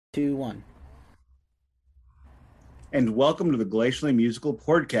Two, one. And welcome to the Glacially Musical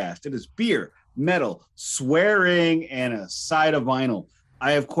Podcast. It is beer, metal, swearing, and a side of vinyl.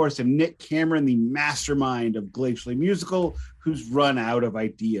 I, of course, am Nick Cameron, the mastermind of Glacially Musical, who's run out of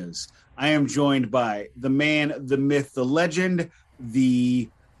ideas. I am joined by the man, the myth, the legend, the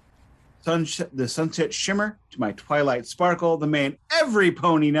sunset shimmer to my twilight sparkle, the man every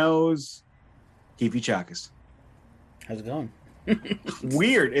pony knows, Keefy Chakas. How's it going?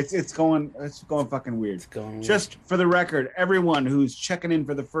 Weird. It's going fucking weird. It's going weird. Just for the record, everyone who's checking in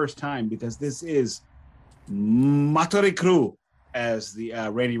for the first time, because this is Motley Crue, as the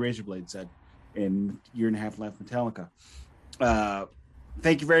Randy Razorblade said in Year and a Half Left Metallica.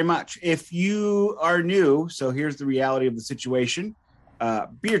 Thank you very much. If you are new, so here's the reality of the situation.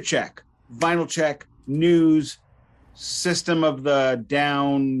 Beer check, vinyl check, news, system of the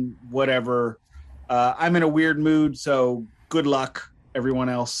down, whatever. I'm in a weird mood, so good luck, everyone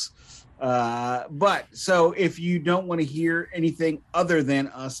else. But so if you don't want to hear anything other than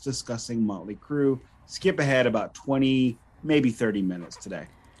us discussing Motley Crue, skip ahead about 20, maybe 30 minutes today.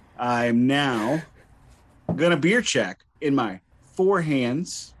 I'm now going to beer check in my Four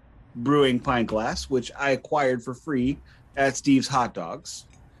Hands brewing pint glass, which I acquired for free at Steve's Hot Dogs.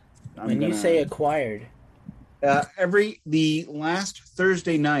 You say acquired, the last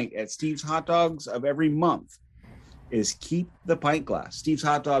Thursday night at Steve's Hot Dogs of every month is Keep the Pint Glass. Steve's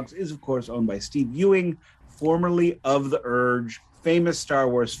Hot Dogs is, of course, owned by Steve Ewing, formerly of The Urge, famous Star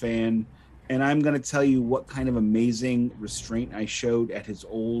Wars fan. And I'm going to tell you what kind of amazing restraint I showed at his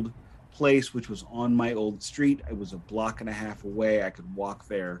old place, which was on my old street. I was a block and a half away. I could walk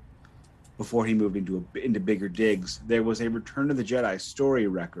there before he moved into bigger digs. There was a Return of the Jedi story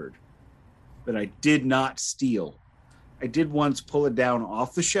record that I did not steal. I did once pull it down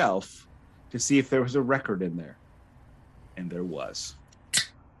off the shelf to see if there was a record in there. And there was.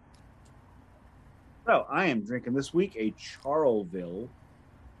 So I am drinking this week a Charleville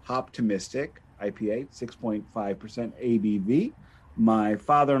Hoptimistic IPA, 6.5% ABV. My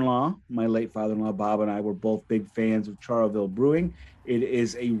father-in-law, my late father-in-law, Bob, and I were both big fans of Charleville Brewing. It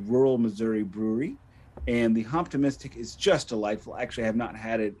is a rural Missouri brewery, and the Hoptimistic is just delightful. Actually, I have not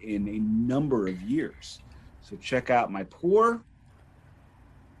had it in a number of years. So check out my pour.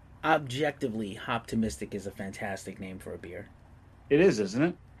 Objectively, Hoptimistic is a fantastic name for a beer. It is, isn't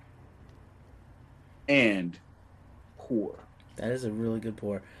it? And pour. That is a really good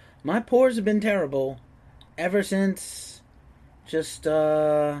pour. My pours have been terrible ever since just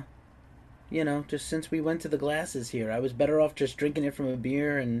since we went to the glasses here. I was better off just drinking it from a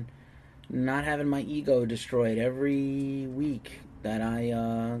beer and not having my ego destroyed every week that I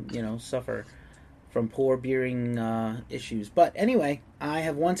suffer from poor beering issues. But anyway, I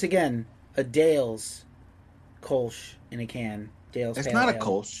have once again a Dale's Kolsch in a can. Dale's It's Pale not Ale. a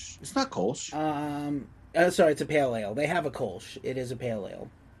Kolsch. It's not Kolsch. Sorry, it's a pale ale. They have a Kolsch. It is a pale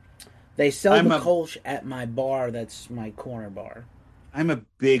ale. They sell Kolsch at my bar. That's my corner bar. I'm a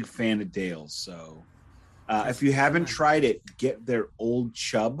big fan of Dale's, so if you haven't tried it, get their Old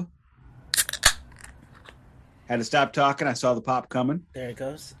Chub. Had to stop talking. I saw the pop coming. There it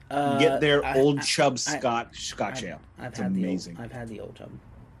goes. Get their Old Chub Scotch Ale. It's amazing. I've had the Old Chub.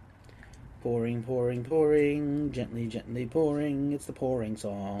 Pouring, pouring, pouring. Gently, gently pouring. It's the pouring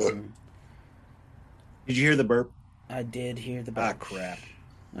song. Did you hear the burp? I did hear the burp. Ah, crap.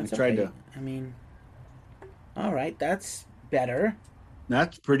 That's I tried okay. All right. That's better.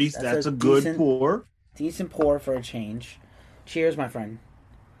 That's pretty. That's a good pour. Decent pour for a change. Cheers, my friend.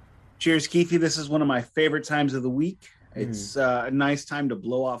 Cheers, Keefy. This is one of my favorite times of the week. It's a nice time to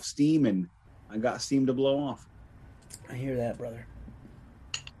blow off steam, and I got steam to blow off. I hear that, brother.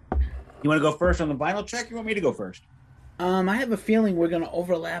 You want to go first on the vinyl check? Or you want me to go first? I have a feeling we're going to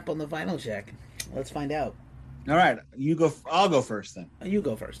overlap on the vinyl check. Let's find out. All right, you go. I'll go first then. You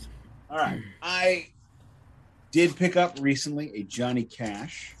go first. All right. I did pick up recently a Johnny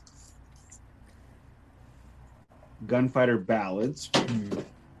Cash Gunfighter Ballads.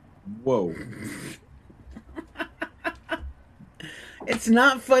 Whoa. It's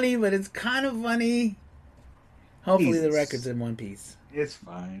not funny, but it's kind of funny. Hopefully Jesus. The record's in one piece. It's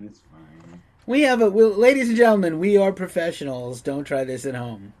fine. It's fine. Ladies and gentlemen, we are professionals. Don't try this at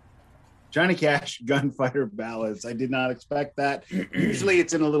home. Johnny Cash Gunfighter Ballads. I did not expect that. Usually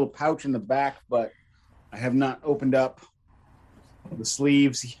it's in a little pouch in the back, but I have not opened up the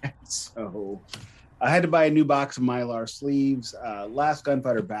sleeves yet. So I had to buy a new box of Mylar sleeves. Last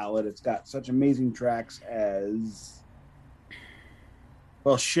Gunfighter Ballad. It's got such amazing tracks as...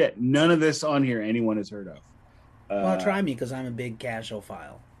 Well, shit. None of this on here anyone has heard of. Well, try me because I'm a big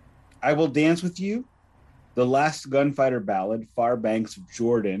Cashophile. I Will Dance With You. The Last Gunfighter Ballad, Far Banks of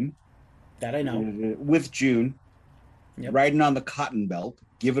Jordan. That I know. With June. Yep. Riding on the Cotton Belt,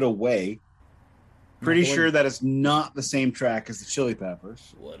 Give It Away. Pretty sure that is not the same track as the Chili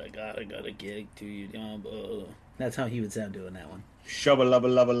Peppers. What I gotta get to you. That's how he would sound doing that one. Shubba lubba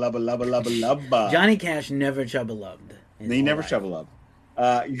lubba lubba lubba lubba lubba. Johnny Cash never chubba lubbed. He never shubba lubbed.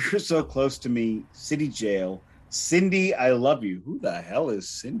 You're So Close to Me, City Jail, Cindy, I Love You. Who the hell is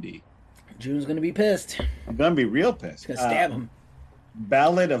Cindy? June's gonna be pissed. I'm gonna be real pissed. Gonna stab him.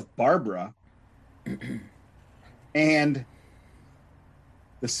 Ballad of Barbara. And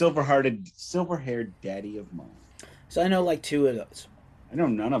the silver-haired daddy of mine. So I know like two of those. I know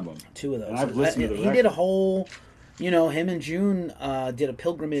none of them. Two of those. And I've listened to the He record. did a whole, him and June did a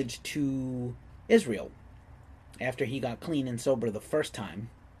pilgrimage to Israel after he got clean and sober the first time,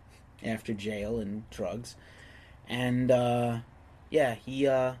 after jail and drugs, and he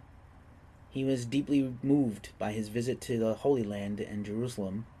was deeply moved by his visit to the Holy Land in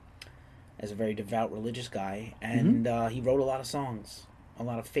Jerusalem as a very devout religious guy, and he wrote a lot of songs. A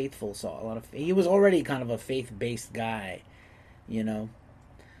lot of faithful songs. He was already kind of a faith-based guy,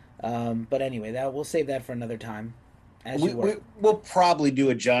 But anyway, we'll save that for another time. We'll probably do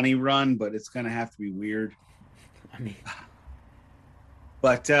a Johnny run, but it's going to have to be weird. I mean,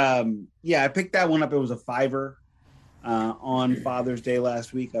 but I picked that one up. It was a $5 on Father's Day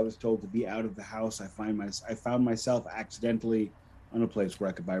last week. I was told to be out of the house. I found myself accidentally on a place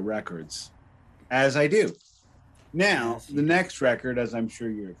where I could buy records, as I do. Now, the next record, as I'm sure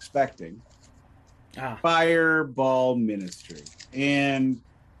you're expecting, Fireball Ministry. And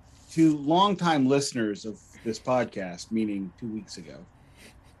to longtime listeners of this podcast, meaning 2 weeks ago,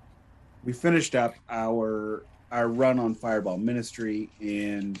 we finished up our run on Fireball Ministry,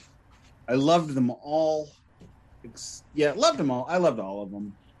 and I loved them all. Loved them all. I loved all of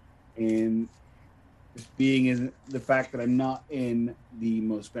them. And just being in the fact that I'm not in the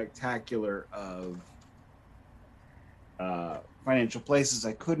most spectacular of financial places,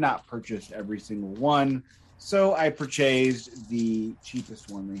 I could not purchase every single one, so I purchased the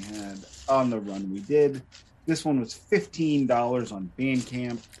cheapest one they had on the run we did. This one was $15 on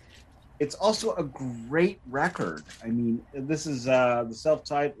Bandcamp. It's also a great record. I mean, this is the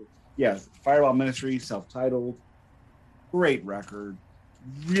self-titled, Fireball Ministry, self-titled, great record,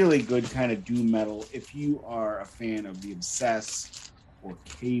 really good kind of doom metal. If you are a fan of the Obsess or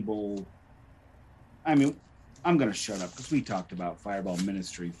Cable, I mean, I'm going to shut up because we talked about Fireball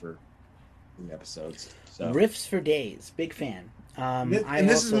Ministry for 3 episodes. So. Riffs for days. Big fan.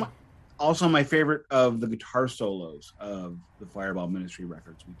 This is also my favorite of the guitar solos of the Fireball Ministry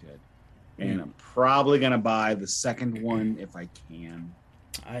records we did. And I'm probably going to buy the second one if I can.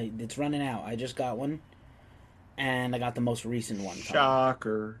 It's running out. I just got one. And I got the most recent one.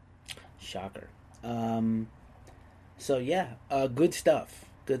 Shocker. Good stuff.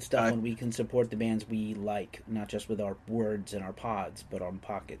 Good stuff when we can support the bands we like, not just with our words and our pods, but on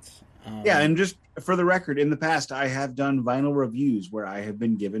pockets. And just for the record, in the past, I have done vinyl reviews where I have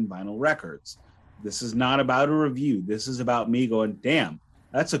been given vinyl records. This is not about a review. This is about me going, damn,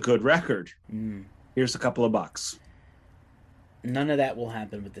 that's a good record. Here's a couple of bucks. None of that will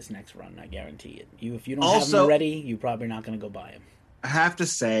happen with this next run, I guarantee it. If you don't have them ready, you're probably not going to go buy them. I have to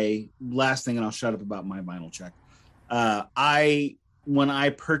say, last thing, and I'll shut up about my vinyl check. When I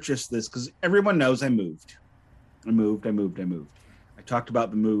purchased this, because everyone knows I moved. I talked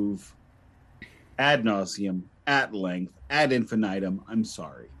about the move ad nauseum, at length, ad infinitum. I'm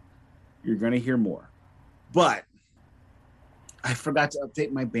sorry. You're going to hear more. But I forgot to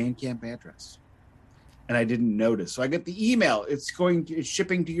update my Bandcamp address. And I didn't notice. So I get the email. It's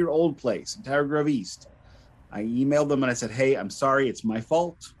shipping to your old place in Tower Grove East. I emailed them and I said, hey, I'm sorry. It's my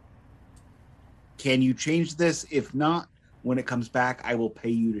fault. Can you change this? If not, when it comes back, I will pay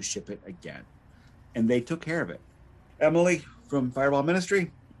you to ship it again. And they took care of it. Emily from Fireball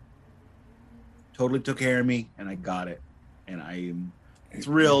Ministry totally took care of me, and I got it. And I am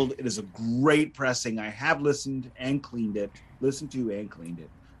thrilled. It is a great pressing. I have listened to and cleaned it.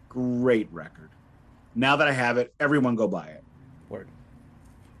 Great record. Now that I have it, everyone go buy it. Word.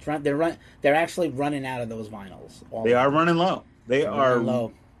 They're actually running out of those vinyls. They are running low. They are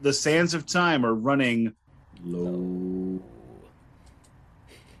low. The sands of time are running low.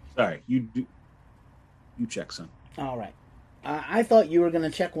 Sorry, you check, son. All right. I thought you were going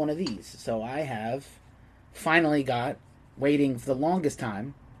to check one of these, so I have finally got, waiting for the longest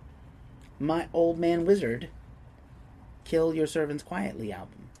time, my Old Man Wizard, Kill Your Servants Quietly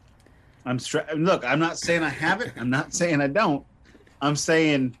album. Look, I'm not saying I have it. I'm not saying I don't. I'm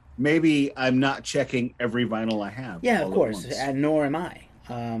saying maybe I'm not checking every vinyl I have. Yeah, of course, and nor am I.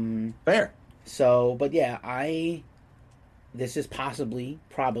 Fair. So, but yeah, this is probably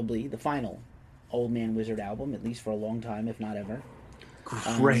the final Old Man Wizard album, at least for a long time, if not ever.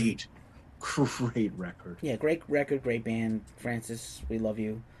 Great, great record. Yeah, great record, great band. Francis, we love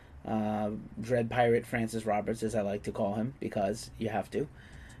you. Dread Pirate Francis Roberts, as I like to call him, because you have to.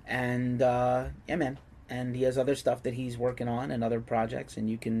 And yeah, man. And he has other stuff that he's working on and other projects, and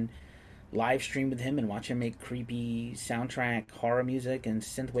you can live stream with him and watch him make creepy soundtrack horror music and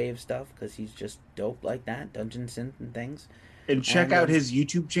synthwave stuff because he's just dope like that, dungeon synth and things. And check out his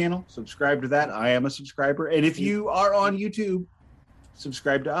YouTube channel. Subscribe to that. I am a subscriber. And if you are on YouTube,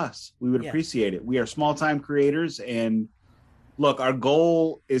 subscribe to us. We would appreciate it. We are small-time creators, and look, our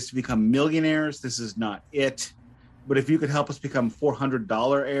goal is to become millionaires. This is not it. But if you could help us become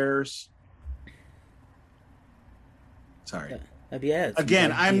 $400 heirs. Sorry. Yeah,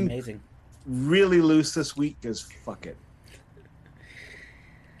 again, I'm amazing. Really loose this week because fuck it.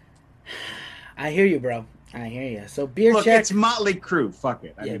 I hear you, bro. I hear you. So beer Look, check. it's Motley Crue. Fuck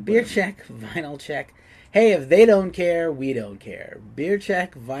it. Beer check, vinyl check. Hey, if they don't care, we don't care. Beer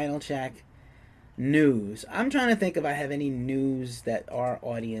check, vinyl check, news. I'm trying to think if I have any news that our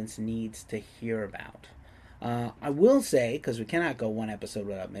audience needs to hear about. I will say, because we cannot go one episode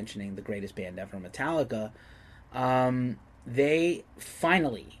without mentioning the greatest band ever, Metallica. They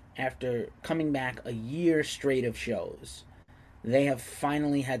finally, after coming back a year straight of shows, they have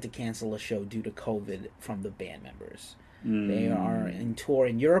finally had to cancel a show due to COVID from the band members. They are in tour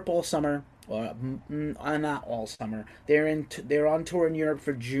in Europe all summer, or not all summer. They're on tour in Europe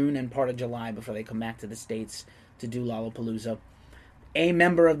for June and part of July before they come back to the States to do Lollapalooza. A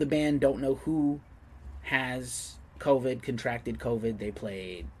member of the band, don't know who, has contracted COVID. They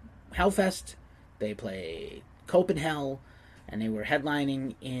played Hellfest, they played Copenhagen, and they were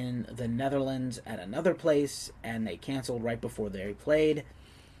headlining in the Netherlands at another place, and they canceled right before they played.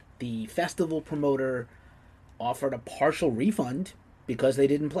 The festival promoter offered a partial refund because they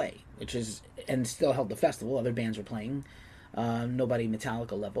didn't play, and still held the festival. Other bands were playing. Nobody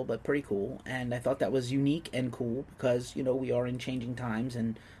Metallica level, but pretty cool. And I thought that was unique and cool because, we are in changing times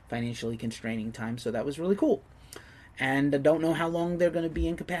and financially constraining times, so that was really cool. And I don't know how long they're going to be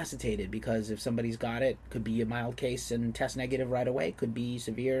incapacitated because if somebody's got it, could be a mild case and test negative right away. Could be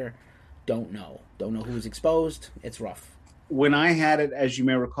severe. Don't know. Don't know who's exposed. It's rough. When I had it, as you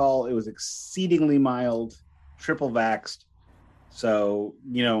may recall, it was exceedingly mild, triple vaxxed. So,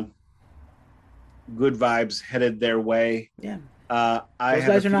 good vibes headed their way. Yeah. Those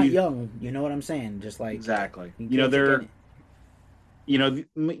guys are not young. You know what I'm saying? Just like exactly. They're.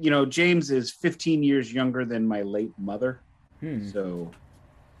 James is 15 years younger than my late mother. So,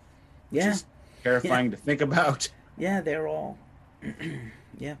 just terrifying to think about. Yeah, they're all.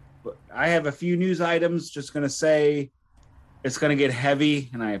 Yeah. But I have a few news items. Just going to say it's going to get heavy,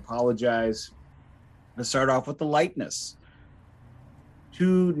 and I apologize. Let's start off with the lightness.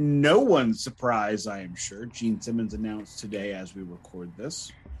 To no one's surprise, I am sure, Gene Simmons announced today as we record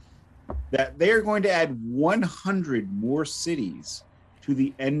this that they are going to add 100 more cities to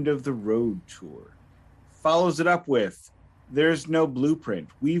the End of the Road tour. Follows it up with, there's no blueprint.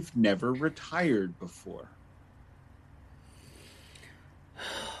 We've never retired before.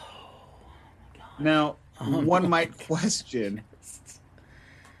 Now, one might question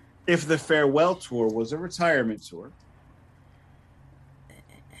if the farewell tour was a retirement tour.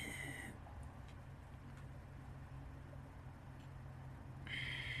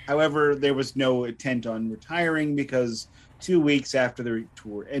 However, there was no intent on retiring because 2 weeks after the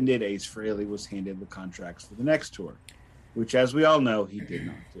tour ended, Ace Frehley was handed the contracts for the next tour, which, as we all know, he did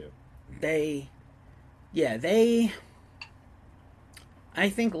not do. I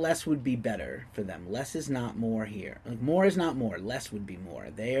think less would be better for them. Less is not more here. Like, more is not more. Less would be more.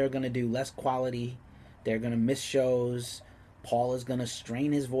 They are going to do less quality. They're going to miss shows. Paul is going to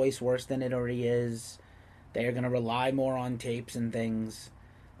strain his voice worse than it already is. They are going to rely more on tapes and things.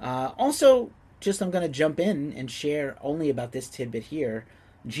 Also, I'm going to jump in and share only about this tidbit here.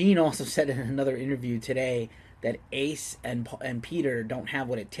 Gene also said in another interview today that Ace and Peter don't have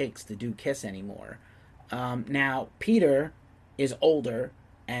what it takes to do Kiss anymore. Now, Peter is older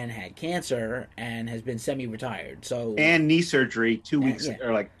and had cancer and has been semi-retired. And knee surgery 2 weeks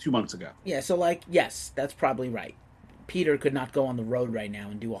or like 2 months ago. Yeah, so yes, that's probably right. Peter could not go on the road right now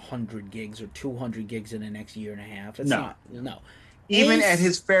and do 100 gigs or 200 gigs in the next year and a half. No. Even Ace, at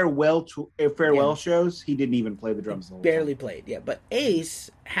his farewell shows, he didn't even play the drums the whole time. Barely played, yeah. But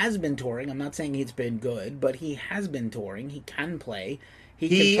Ace has been touring. I'm not saying he's been good, but he has been touring. He can play.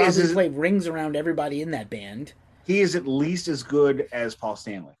 He can probably play rings around everybody in that band. He is at least as good as Paul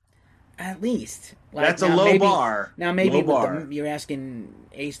Stanley. At least. Like, That's a now low maybe, bar. now maybe Low with bar. you're asking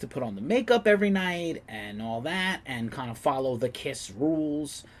Ace to put on the makeup every night and all that, and kind of follow the Kiss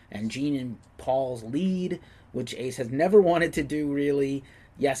rules and Gene and Paul's lead, which Ace has never wanted to do really.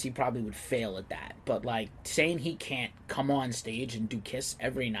 Yes, he probably would fail at that, but like saying he can't come on stage and do Kiss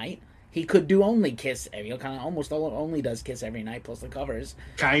every night, he could do only Kiss. He kind of almost only does Kiss every night plus the covers.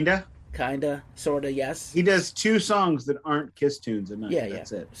 Kinda. Kinda, sorta, yes. He does 2 songs that aren't Kiss tunes a night. Yeah, yeah.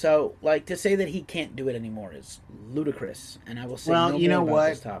 That's it. So, like, to say that he can't do it anymore is ludicrous, and I will say Well, no you more know about what?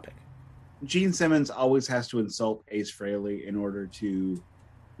 this topic. Gene Simmons always has to insult Ace Frehley in order to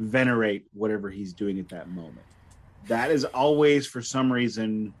venerate whatever he's doing at that moment. That is always, for some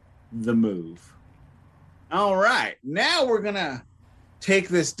reason, the move. All right. Now we're going to take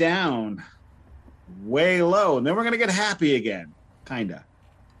this down way low, and then we're going to get happy again. Kind of.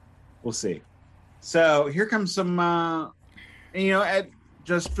 We'll see. So here comes some,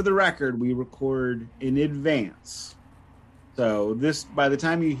 just for the record, we record in advance. So by the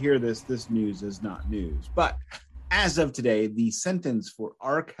time you hear this news is not news. But as of today, the sentence for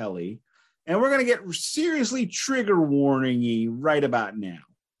R. Kelly, and we're going to get seriously trigger warning-y right about now.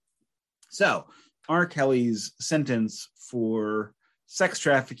 So R. Kelly's sentence for sex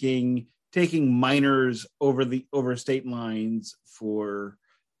trafficking, taking minors over state lines for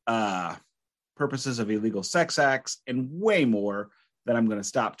purposes of illegal sex acts, and way more that I'm going to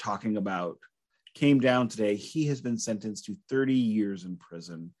stop talking about, came down today. He has been sentenced to 30 years in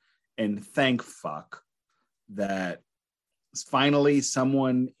prison, and thank fuck that finally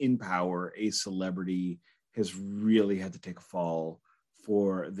someone in power, a celebrity, has really had to take a fall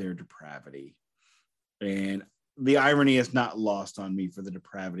for their depravity. And the irony is not lost on me for the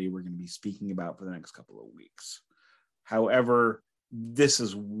depravity we're going to be speaking about for the next couple of weeks. However, this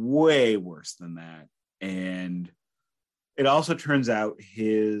is way worse than that. And it also turns out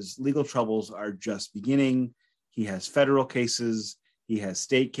his legal troubles are just beginning. He has federal cases. He has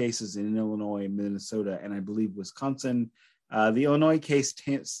state cases in Illinois, Minnesota, and I believe Wisconsin. The Illinois case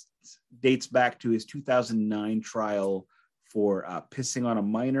dates back to his 2009 trial for pissing on a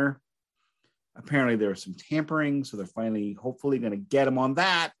minor. Apparently there was some tampering, so they're finally, hopefully, going to get him on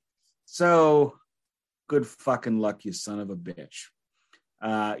that. So good fucking luck, you son of a bitch.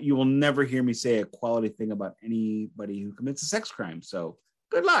 You will never hear me say a quality thing about anybody who commits a sex crime. So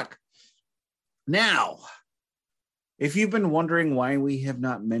good luck. Now, if you've been wondering why we have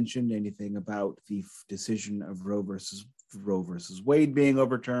not mentioned anything about the decision of Roe versus Wade being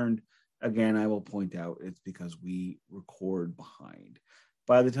overturned, again, I will point out it's because we record behind.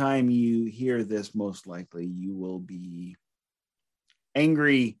 By the time you hear this, most likely you will be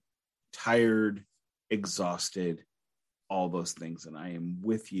angry, tired, exhausted, all those things, and I am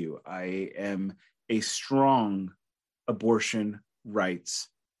with you. I am a strong abortion rights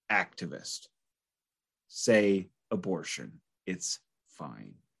activist. Say abortion. It's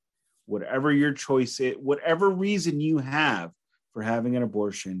fine. Whatever your choice is, whatever reason you have for having an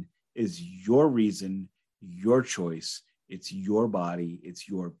abortion is your reason, your choice. It's your body. It's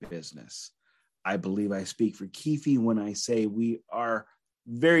your business. I believe I speak for Keefe when I say we are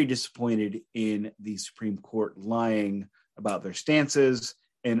very disappointed in the Supreme Court lying about their stances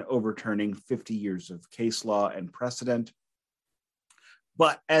and overturning 50 years of case law and precedent.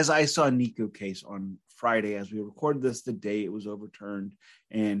 But as I saw Nico case on Friday, as we recorded this, the day it was overturned,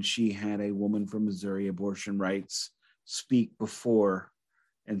 and she had a woman from Missouri abortion rights speak before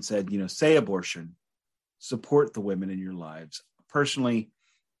and said, say abortion, support the women in your lives. Personally,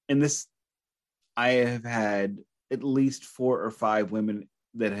 in this, I have had at least 4 or 5 women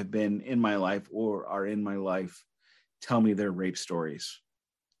that have been in my life or are in my life tell me their rape stories.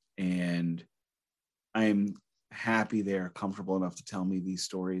 And I'm happy they're comfortable enough to tell me these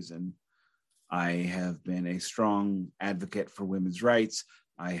stories. And I have been a strong advocate for women's rights.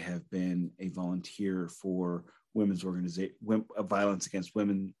 I have been a volunteer for women's violence against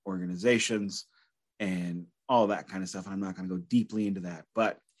women organizations and all that kind of stuff. And I'm not going to go deeply into that.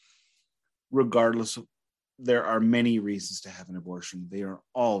 But regardless, there are many reasons to have an abortion. They are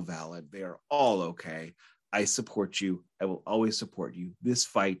all valid. They are all okay. I support you. I will always support you. This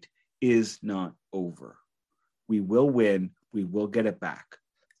fight is not over. We will win. We will get it back.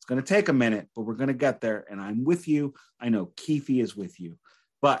 It's going to take a minute, but we're going to get there. And I'm with you. I know Keefe is with you.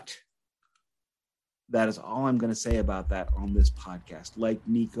 But that is all I'm going to say about that on this podcast. Like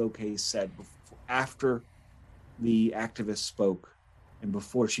Nico K said, after the activist spoke and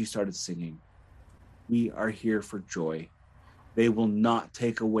before she started singing, we are here for joy. They will not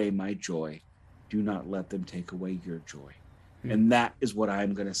take away my joy. Do not let them take away your joy. And that is what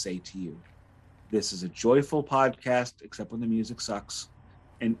I'm going to say to you. This is a joyful podcast, except when the music sucks.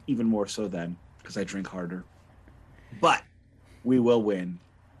 and even more so then because I drink harder. But we will win.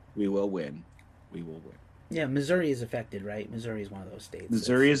 We will win. We will win. Yeah, Missouri is affected, right? Missouri is one of those states.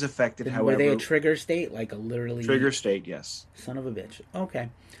 Missouri is affected, however. Were they a trigger state? Like a literally... Trigger state, yes. Son of a bitch. Okay.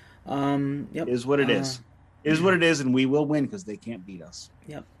 Yep. Is what it is. Is what it is, and we will win because they can't beat us.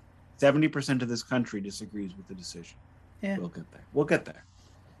 Yep. 70% of this country disagrees with the decision. Yeah. We'll get there. We'll get there.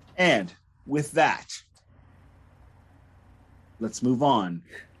 And with that, let's move on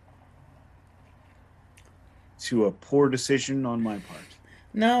to a poor decision on my part.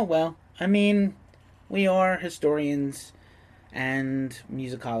 No, well, I mean, we are historians and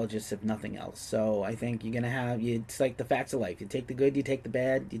musicologists, if nothing else. So I think you're going to have... It's like the facts of life. You take the good, you take the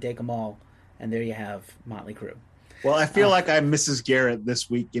bad, you take them all. And there you have Motley Crue. Well, I feel like I'm Mrs. Garrett this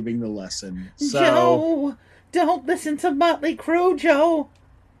week giving the lesson. So, Joe, don't listen to Motley Crue, Joe.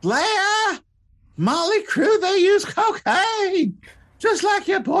 Blair, Motley Crue, they use cocaine, just like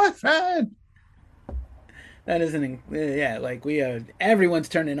your boyfriend. That isn't... Yeah, like we are... Everyone's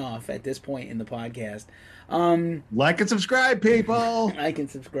turning off at this point in the podcast. Like and subscribe, people. Like and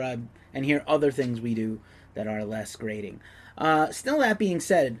subscribe and hear other things we do that are less grating. Still, that being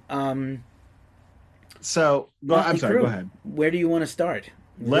said... So, I'm sorry, Crue, go ahead. Where do you want to start?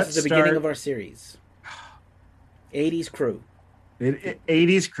 Let's This is the beginning of our series. 80s Crue.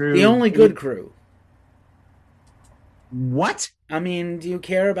 80s Crue. The only good Crue. What? I mean, do you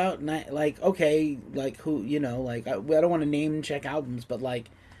care about, like, okay, like, who, you know, like, I don't want to name check albums, but,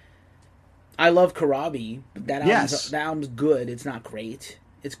 like, I love Karabi. That album's good. It's not great.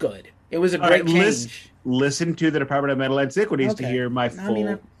 It's good. It was a great change. Listen to the Department of Metal Antiquities to hear my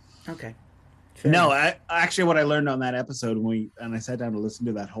full... Okay. No, actually, what I learned on that episode when I sat down to listen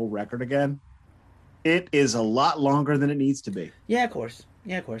to that whole record again, it is a lot longer than it needs to be. Yeah, of course.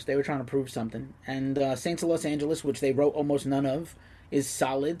 They were trying to prove something. And Saints of Los Angeles, which they wrote almost none of, is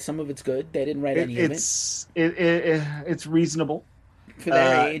solid. Some of it's good. They didn't write any of it. It's reasonable. For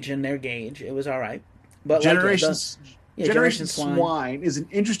their age and their gauge, it was all right. But Generation Swine is an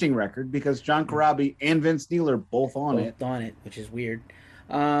interesting record because John Corabi and Vince Neil are both on it, which is weird.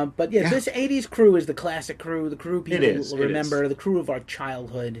 But this 80s Crue is the classic Crue, the Crue people will remember, the Crue of our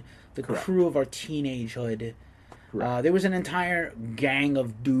childhood, the Crue of our teenagehood. There was an entire gang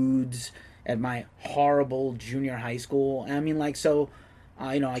of dudes at my horrible junior high school. And I mean, like, so,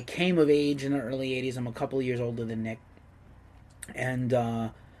 I came of age in the early 80s. I'm a couple of years older than Nick. And,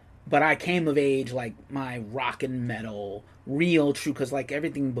 but I came of age, like, my rock and metal, real true, because, like,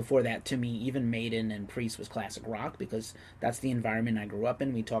 everything before that, to me, even Maiden and Priest was classic rock, because that's the environment I grew up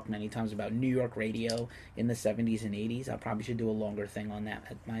in. We talked many times about New York radio in the 70s and 80s. I probably should do a longer thing on that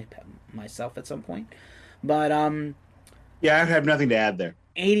myself at some point. But, yeah, I have nothing to add there.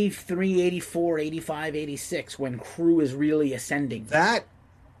 83, 84, 85, 86, when Crue is really ascending. That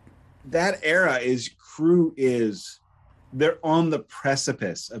era is, Crue is... They're on the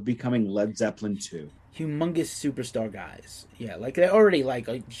precipice of becoming Led Zeppelin 2. Humongous superstar guys. Yeah, like they're already like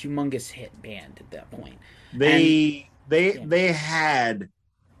a humongous hit band at that point. They had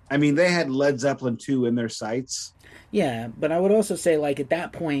Led Zeppelin 2 in their sights. Yeah, but I would also say, like, at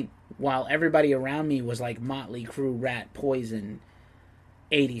that point, while everybody around me was like Motley Crue, Rat, Poison,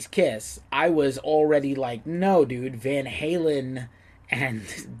 80s Kiss, I was already like, no, dude, Van Halen and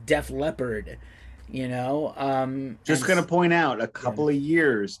Def Leppard. Just going to point out a couple of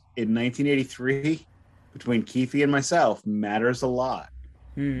years in 1983 between Keefe and myself matters a lot.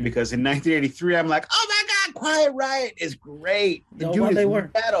 Because in 1983, I'm like, oh my God, Quiet Riot is great. They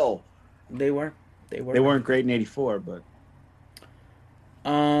were metal. They were. They weren't great in 84, but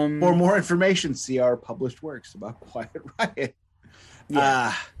for more information, see our published works about Quiet Riot.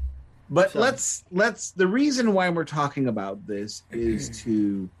 Yeah. The reason why we're talking about this is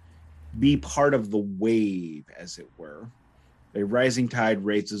to be part of the wave, as it were. A rising tide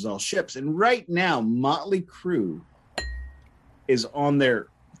raises all ships. And right now, Motley Crue is on their...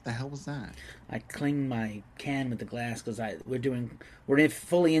 What the hell was that? I cling my can with the glass because we're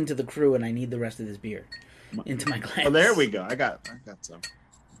fully into the Crue and I need the rest of this beer into my glass. Oh, there we go. I got some.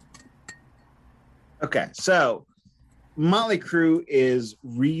 Okay, so Motley Crue is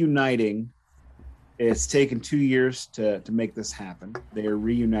reuniting. It's taken 2 years to make this happen. They are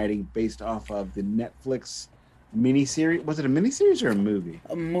reuniting based off of the Netflix miniseries. Was it a miniseries or a movie?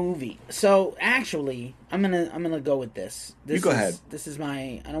 A movie. So actually, I'm gonna go with this. You go ahead. This is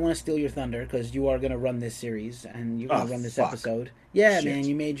my... I don't want to steal your thunder because you are gonna run this series and you're gonna run this episode. Yeah, shit. Man,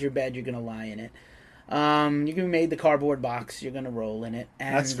 you made your bed. You're gonna lie in it. You made the cardboard box. You're gonna roll in it.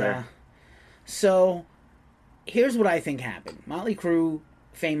 And, that's fair. So here's what I think happened. Motley Crue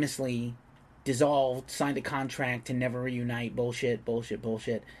famously dissolved, signed a contract to never reunite. Bullshit.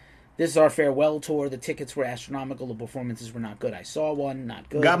 This is our farewell tour. The tickets were astronomical. The performances were not good. I saw one, not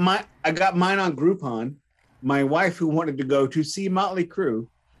good. I got mine on Groupon. My wife, who wanted to go to see Motley Crue,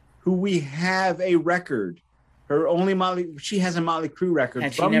 who we have a record. She has a Motley Crue record.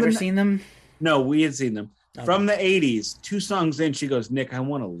 Had she never seen them? No, we had seen them. Okay. From the 80s, 2 songs in, she goes, Nick, I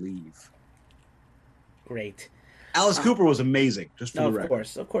want to leave. Great. Alice Cooper was amazing, just for the record.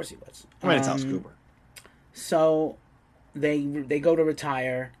 Of course he was. I mean, it's Alice Cooper. So they go to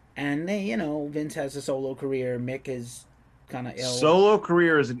retire, and Vince has a solo career. Mick is kind of ill. Solo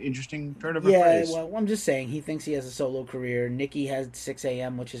career is an interesting turn of a phrase. Yeah, well, I'm just saying, he thinks he has a solo career. Nikki has 6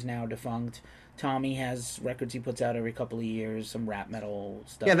 a.m., which is now defunct. Tommy has records he puts out every couple of years, some rap metal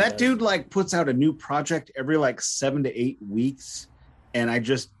stuff. Yeah, that dude puts out a new project every 7 to 8 weeks, and I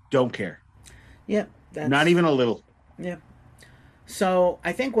just don't care. Yeah. Not even a little. Yeah. So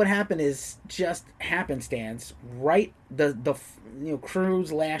I think what happened is just happenstance. Right, the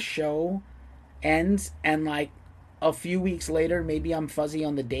Crue's last show ends, and a few weeks later, maybe I'm fuzzy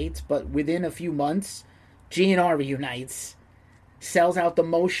on the dates, but within a few months, GNR reunites, sells out the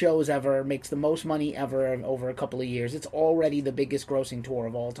most shows ever, makes the most money ever over a couple of years. It's already the biggest grossing tour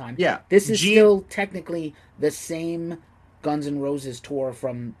of all time. Yeah, this is still technically the same Guns N' Roses tour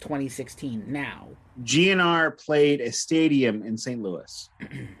from 2016 now. GNR played a stadium in St. Louis.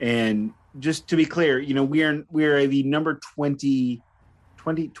 And just to be clear, we're the number 20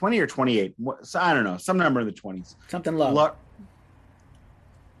 or 28. So I don't know, some number in the 20s. Something low.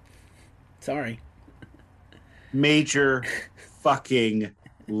 Sorry. Major fucking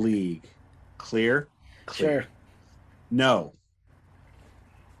league. Clear? Sure. No.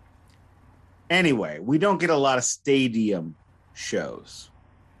 Anyway, we don't get a lot of stadium shows.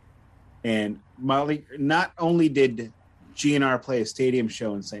 And Motley, not only did GNR play a stadium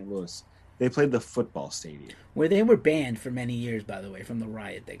show in St. Louis, they played the football stadium. Where they were banned for many years, by the way, from the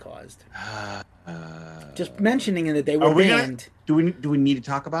riot they caused. Just mentioning that they were banned. Do we need to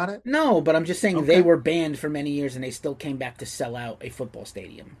talk about it? No, but I'm just saying they were banned for many years, and they still came back to sell out a football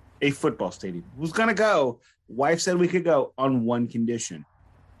stadium. A football stadium. Who's going to go? Wife said we could go on one condition.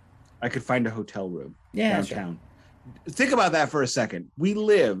 I could find a hotel room downtown. Sure. Think about that for a second. We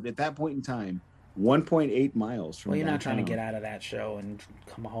lived at that point in time 1.8 miles from you're downtown. Not trying to get out of that show and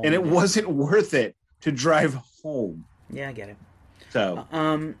come home. And it wasn't worth it to drive home. Yeah, I get it. So,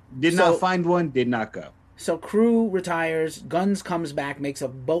 did not find one, did not go. So Crue retires, Guns comes back, makes a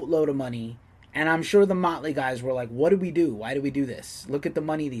boatload of money, and I'm sure the Motley guys were like, what do we do? Why do we do this? Look at the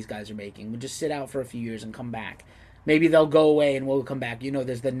money these guys are making. We'll just sit out for a few years and come back. Maybe they'll go away and we'll come back.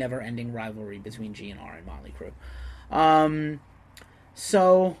 There's the never-ending rivalry between GNR and Motley Crue.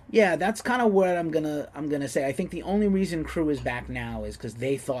 So yeah, that's kind of what I'm gonna say. I think the only reason Crue is back now is because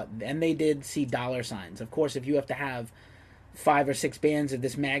they thought, and they did see dollar signs. Of course, if you have to have 5 or 6 bands of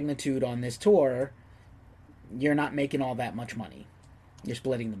this magnitude on this tour, you're not making all that much money. You're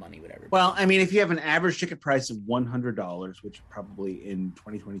splitting the money with everybody. Well, I mean, if you have an average ticket price of $100, which probably in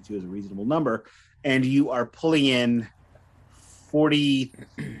 2022 is a reasonable number, and you are pulling in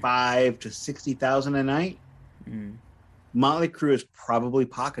 45 to 60,000 a night, Motley Crue is probably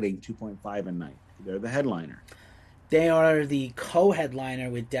pocketing 2.5 a night. They're the headliner. They are the co-headliner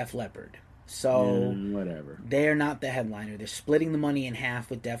with Def Leppard. So whatever. They're not the headliner. They're splitting the money in half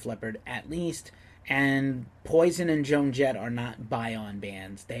with Def Leppard at least. And Poison and Joan Jett are not buy-on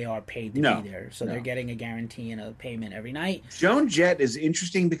bands. They are paid to be there. So they're getting a guarantee and a payment every night. Joan Jett is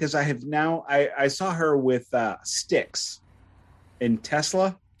interesting because I saw her with Styx in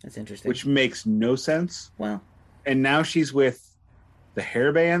Tesla. That's interesting. Which makes no sense. Well. And now she's with the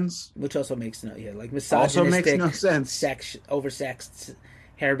hair bands. Which also makes misogynistic. Also makes no sense. Oversexed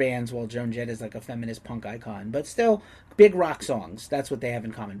hair bands, while Joan Jett is like a feminist punk icon. But still, big rock songs. That's what they have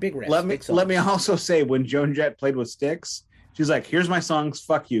in common. Big riffs, big songs. Let me also say, when Joan Jett played with Styx, she's like, here's my songs,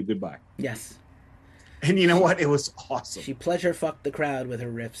 fuck you, goodbye. Yes. And you know what? It was awesome. She pleasure fucked the crowd with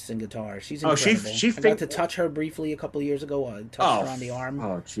her riffs and guitar. She's incredible. I got to touch her briefly a couple of years ago. I touched her on the arm.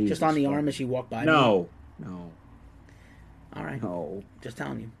 Oh, Jesus. Just on the arm as she walked by me. No. All right. No. Just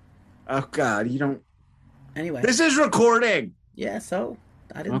telling you. Oh, God, you don't... Anyway. This is recording! Yeah, so...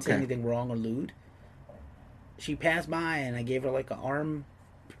 I didn't say anything wrong or lewd. She passed by and I gave her like an arm.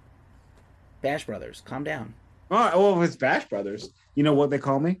 Bash Brothers, calm down. Oh, well, it's Bash Brothers. You know what they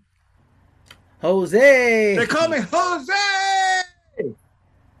call me? Jose! They call me Jose!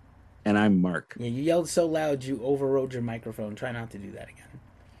 And I'm Mark. Yeah, you yelled so loud you overrode your microphone. Try not to do that again.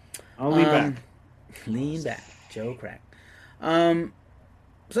 I'll lean back. Lean back. Joe Crack. So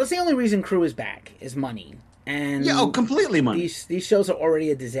that's the only reason Crue is back, is money. And completely money. These shows are already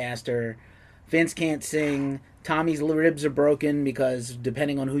a disaster. Vince can't sing. Tommy's ribs are broken because,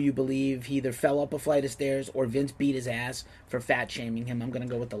 depending on who you believe, he either fell up a flight of stairs or Vince beat his ass for fat shaming him. I'm going to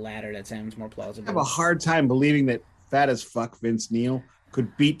go with the latter. That sounds more plausible. I have a hard time believing that fat as fuck Vince Neil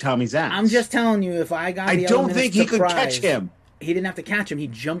could beat Tommy's ass. I'm just telling you, if I got I the don't element think of he could surprise, catch him. He didn't have to catch him. He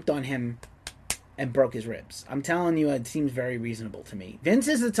jumped on him and broke his ribs. I'm telling you, it seems very reasonable to me. Vince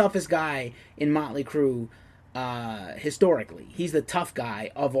is the toughest guy in Motley Crue historically. He's the tough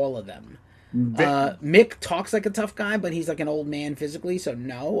guy of all of them. Mick talks like a tough guy, but he's like an old man physically, so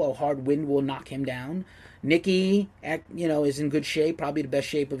no, a hard wind will knock him down. Nicky, is in good shape, probably the best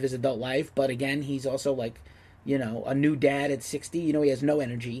shape of his adult life, but again, he's also like, a new dad at 60. He has no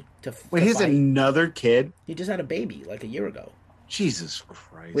energy to Wait, he's fight. Another kid? He just had a baby like a year ago. Jesus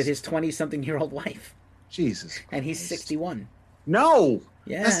Christ. With his 20-something-year-old wife. Jesus Christ. And he's 61. No!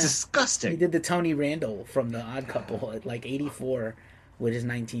 Yeah. That's disgusting. He did the Tony Randall from The Odd Couple at like 84 with his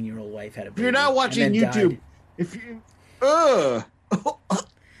 19-year-old wife had a baby. If you're not watching YouTube,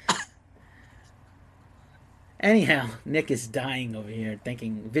 Anyhow, Nick is dying over here,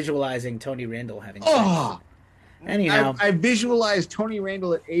 visualizing Tony Randall having sex. Anyhow, I visualized Tony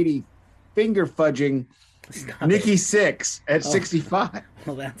Randall at 80, finger fudging Nikki 6 at 65.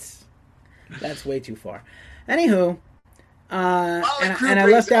 Well, that's way too far. Anywho, and I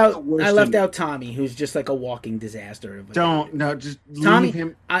left out Tommy, who's just like a walking disaster. Just Tommy, leave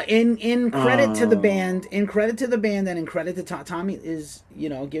him. In credit to the band, and in credit to Tommy is,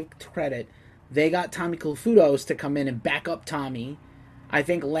 give credit. They got Tommy Clufudos to come in and back up Tommy. I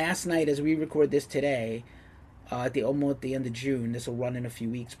think last night, as we record this today, almost at the end of June, this will run in a few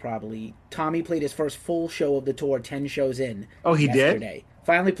weeks probably. Tommy played his first full show of the tour, 10 shows in. Oh, he yesterday. Did?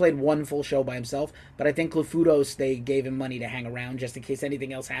 Finally played one full show by himself, but I think Clufudos, they gave him money to hang around just in case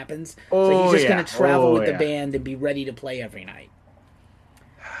anything else happens. So he's just going to travel with the band and be ready to play every night.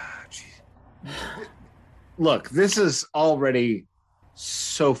 Look, this is already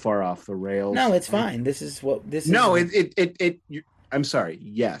so far off the rails. No, it's fine. This is what this is. No, I'm sorry.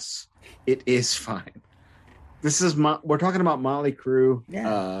 Yes, it is fine. We're talking about Motley Crue.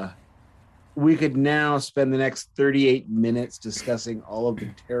 Yeah. We could now spend the next 38 minutes discussing all of the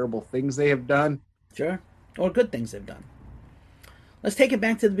terrible things they have done. Sure. Or good things they've done. Let's take it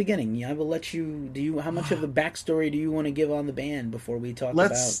back to the beginning. I will let you. How much of the backstory do you want to give on the band before we talk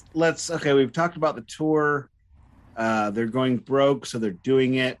about? Okay, we've talked about the tour. They're going broke, so they're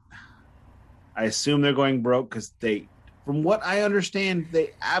doing it. I assume they're going broke because from what I understand,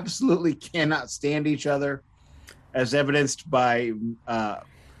 they absolutely cannot stand each other, as evidenced by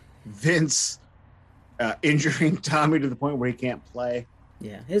Vince injuring Tommy to the point where he can't play.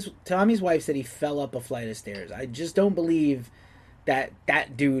 Yeah, Tommy's wife said he fell up a flight of stairs. I just don't believe that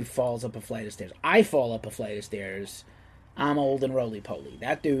dude falls up a flight of stairs. I fall up a flight of stairs. I'm old and roly-poly.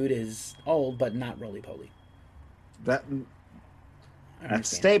 That dude is old, but not roly-poly. That's a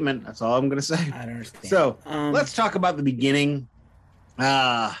statement. That's all I'm going to say. I don't understand. So let's talk about the beginning.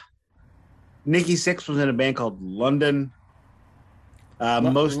 Nikki Sixx was in a band called London.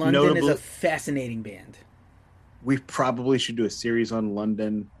 Most London notably, is a fascinating band. We probably should do a series on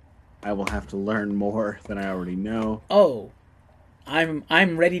London. I will have to learn more than I already know. Oh, I'm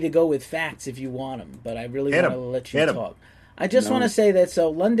ready to go with facts if you want them, but I really want to let you talk. I just want to say that, so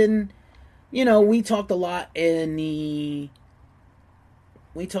London, we talked a lot in the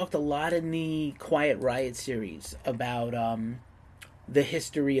Quiet Riot series about the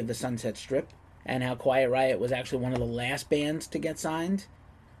history of the Sunset Strip and how Quiet Riot was actually one of the last bands to get signed,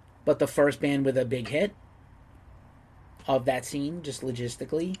 but the first band with a big hit of that scene, just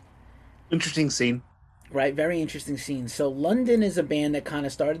logistically. Interesting scene. Right, very interesting scene. So London is a band that kind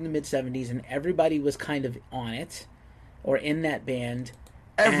of started in the mid-'70s, and everybody was kind of on it, or in that band.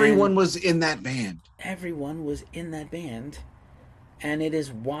 Everyone was in that band. Everyone was in that band. And it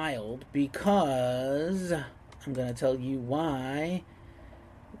is wild because I'm going to tell you why.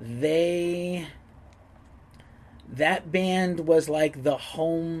 That band was like the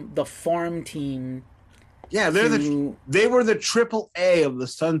farm team. Yeah, they were the triple A of the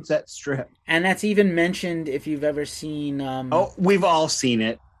Sunset Strip. And that's even mentioned if you've ever seen... we've all seen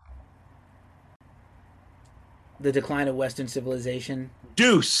it. The Decline of Western Civilization.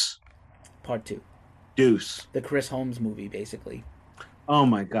 Deuce. Part 2. Deuce. The Chris Holmes movie, basically. Oh,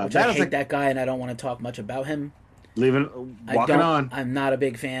 my God. I hate that guy, and I don't want to talk much about him. Walking on. I'm not a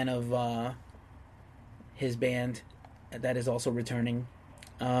big fan of his band that is also returning.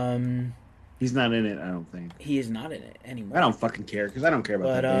 He's not in it, I don't think. He is not in it anymore. I don't fucking care, because I don't care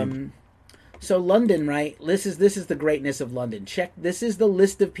about that band. So London, right? This is the greatness of London. This is the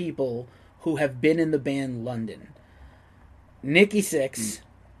list of people who have been in the band London. Nikki Sixx,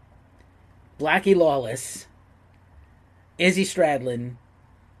 Blackie Lawless, Izzy Stradlin,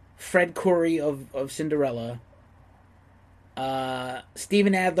 Fred Coury of Cinderella.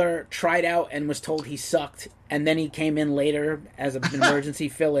 Steven Adler tried out and was told he sucked, and then he came in later as an emergency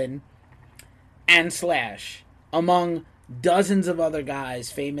fill-in. And Slash, among dozens of other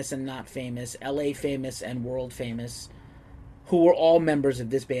guys, famous and not famous, LA famous and world famous, who were all members of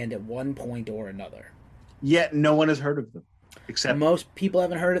this band at one point or another. Yet no one has heard of them. Except most people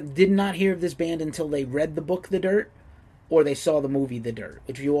did not hear of this band until they read the book The Dirt or they saw the movie The Dirt,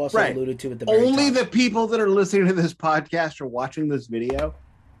 which you also alluded to at the very Only top. the people that are listening to this podcast or watching this video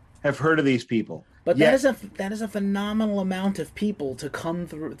have heard of these people. But that is a phenomenal amount of people to come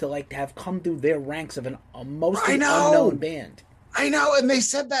through, to have come through their ranks of a mostly unknown band. I know, and they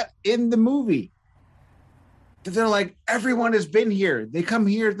said that in the movie. They're like, everyone has been here. They come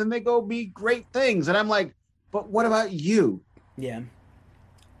here, then they go be great things. And I'm like, but what about you? Yeah.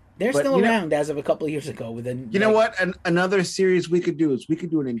 They're still around as of a couple of years ago. Know what? Another series we could do is we could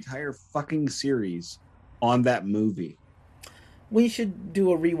do an entire fucking series on that movie. We should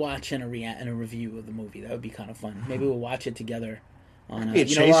do a rewatch and a review of the movie. That would be kind of fun. Maybe we'll watch it together. It'd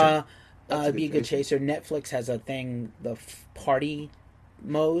be a good chaser. Netflix has a thing, the party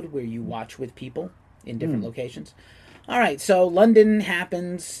mode, where you watch with people in different locations. All right, so London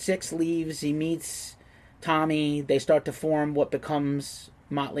happens. Six leaves. He meets Tommy. They start to form what becomes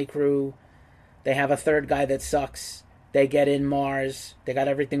Motley Crue. They have a third guy that sucks. They get in Mars. They got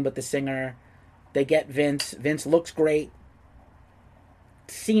everything but the singer. They get Vince. Vince looks great.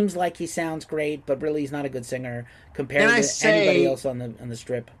 Seems like he sounds great, but really he's not a good singer compared to anybody else on the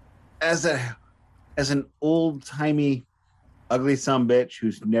strip. As an old timey ugly sumbitch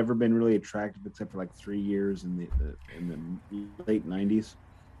who's never been really attractive except for like 3 years in the late 90s,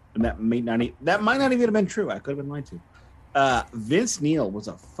 and that might not even have been true. I could have been lied to. Vince Neil was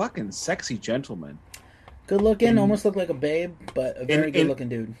a fucking sexy gentleman. Good looking, almost looked like a babe, but a very good looking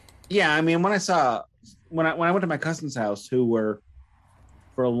dude. Yeah, I mean, when I went to my cousin's house, who were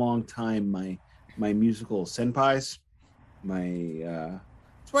for a long time my musical senpais,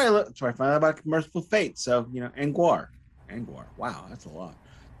 that's where I found out about Merciful Fate. So Angwar, wow, that's a lot.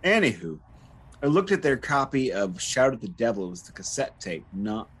 Anywho, I looked at their copy of Shout at the Devil. It was the cassette tape,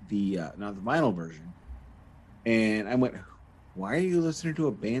 not the vinyl version, and I went, why are you listening to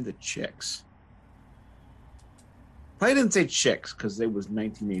a band of chicks? I didn't say chicks because it was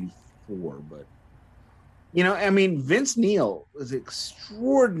 1984, but I mean, Vince Neil was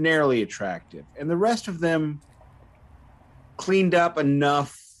extraordinarily attractive, and the rest of them cleaned up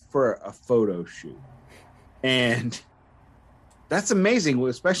enough for a photo shoot. And that's amazing,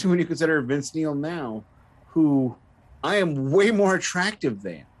 especially when you consider Vince Neil now, who I am way more attractive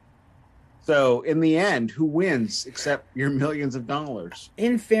than. So in the end, who wins except your millions of dollars?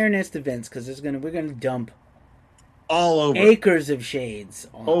 In fairness to Vince, because we're gonna dump all over acres of shades.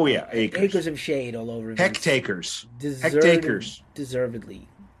 Acres of shade all over. Hectakers. Deservedly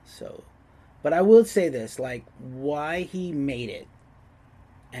so. But I will say this, why he made it,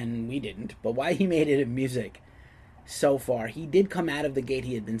 and we didn't, but why he made it in music so far. He did come out of the gate.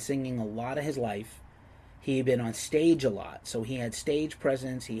 He had been singing a lot of his life. He had been on stage a lot. So he had stage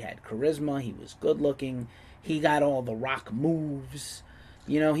presence. He had charisma. He was good looking. He got all the rock moves.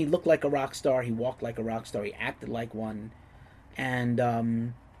 He looked like a rock star. He walked like a rock star. He acted like one. And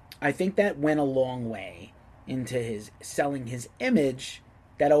I think that went a long way into his selling his image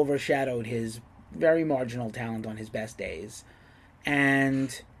that overshadowed his very marginal talent on his best days.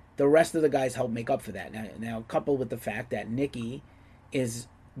 And the rest of the guys helped make up for that. Now coupled with the fact that Nicky is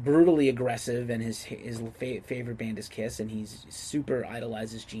brutally aggressive and his favorite band is Kiss, and he's super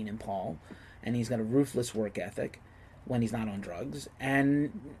idolizes Gene and Paul, and he's got a ruthless work ethic when he's not on drugs.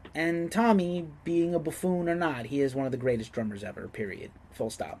 And Tommy, being a buffoon or not, he is one of the greatest drummers ever, period. Full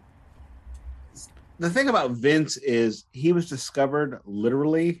stop. The thing about Vince is he was discovered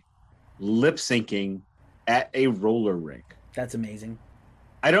literally lip syncing at a roller rink. That's amazing.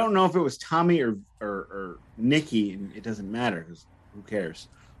 I don't know if it was Tommy or Nicky, and it doesn't matter because who cares.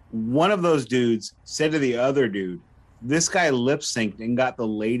 One of those dudes said to the other dude, this guy lip synced and got the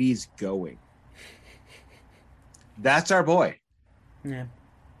ladies going. That's our boy. Yeah.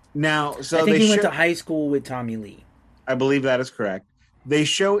 Now, so I think he went to high school with Tommy Lee. I believe that is correct. They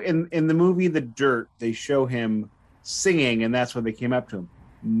show in the movie The Dirt, they show him singing, and that's when they came up to him.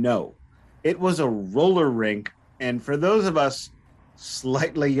 No, it was a roller rink, and for those of us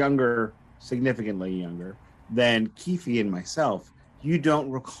slightly younger, significantly younger than Keefe and myself, you don't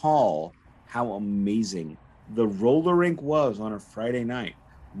recall how amazing the roller rink was on a Friday night.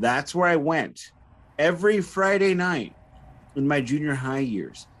 That's where I went every Friday night in my junior high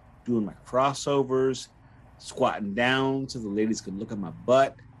years. doing my crossovers, squatting down so the ladies could look at my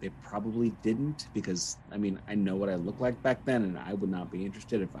butt. They probably didn't because, I mean, I know what I looked like back then, and I would not be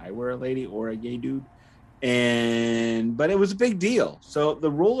interested if I were a lady or a gay dude. But it was a big deal. So the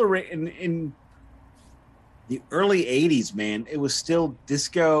roller rink in the early 80s, man, it was still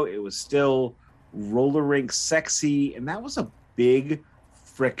disco. It was still roller rink sexy. And that was a big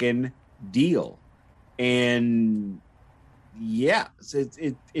freaking deal. And yeah, so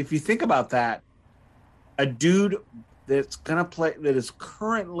if you think about that, a dude that's gonna play, that is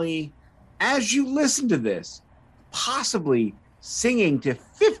currently, as you listen to this, possibly singing to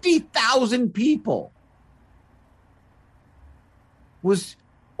 50,000 people, was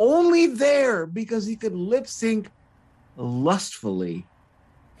only there because he could lip sync lustfully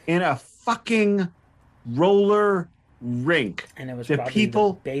in a fucking roller rink. And it was the probably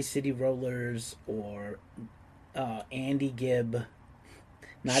people, the Bay City Rollers or Andy Gibb.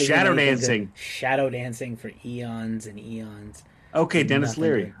 Not shadow even dancing. Shadow dancing for eons and eons. Okay, Dennis Nothing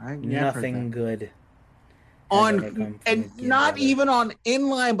Leary. Good. Nothing good. On and not even on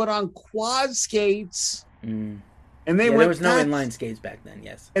inline, but on quad skates. Mm. And they there went. was no inline skates back then.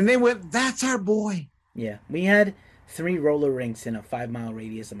 Yes. And they went. That's our boy. Yeah, we had 3 roller rinks in a 5-mile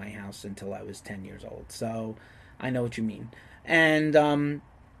radius of my house until I was 10 years old. So I know what you mean. And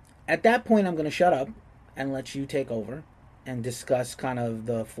at that point, I'm going to shut up and let you take over and discuss kind of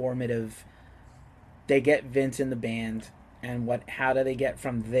the formative. They get Vince in the band, and how do they get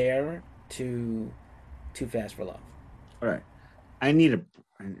from there to Too Fast for Love? All right, I need a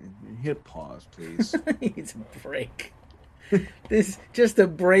hit pause, please. Needs a break. This just to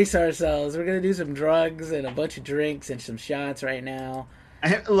brace ourselves. We're gonna do some drugs and a bunch of drinks and some shots right now.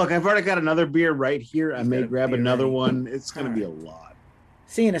 Look, I've already got another beer right here. I may grab another one. It's gonna be a lot.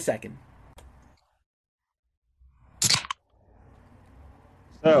 See you in a second.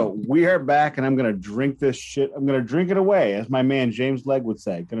 So we are back, and I'm going to drink this shit. I'm going to drink it away, as my man James Legg would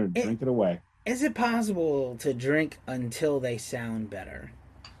say. Going to drink it away. Is it possible to drink until they sound better?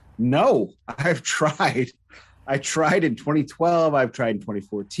 No, I've tried. I tried in 2012. I've tried in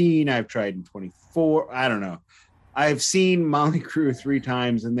 2014. I've tried in 24. I don't know. I've seen Motley Crue 3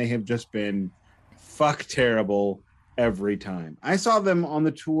 times, and they have just been fuck terrible every time. I saw them on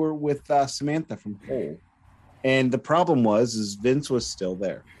the tour with Samantha from Hole. And the problem is Vince was still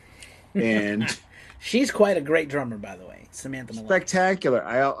there. And she's quite a great drummer, by the way, Samantha Malone. Spectacular.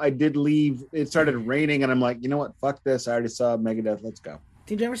 I did leave. It started raining, and I'm like, you know what? Fuck this. I already saw Megadeth. Let's go.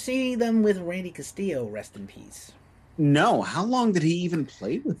 Did you ever see them with Randy Castillo, rest in peace? No. How long did he even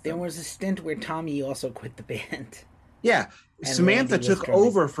play with them? There was a stint where Tommy also quit the band. Yeah. Samantha took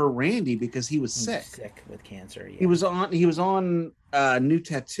over for Randy because he was sick. Sick with cancer, yeah. He was on New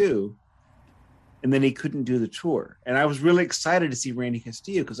Tattoo. And then he couldn't do the tour. And I was really excited to see Randy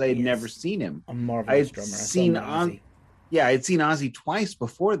Castillo because I had never seen him. A marvelous drummer. I'd seen Ozzy twice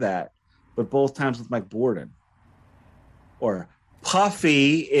before that, but both times with Mike Borden. Or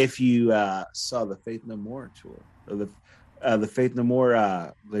Puffy, if you saw the Faith No More tour. Or the Faith No More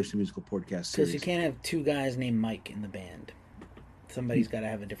Relation Musical podcast series. Because you can't have 2 guys named Mike in the band. Somebody's got to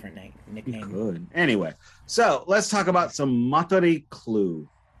have a different nickname. You could. Anyway, so let's talk about some Motley Crue.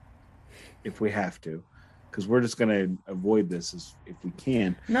 If we have to, because we're just going to avoid this if we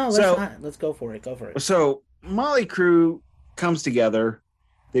can. No, let's not. Let's go for it. Go for it. So Motley Crue comes together.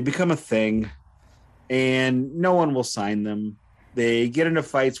 They become a thing, and no one will sign them. They get into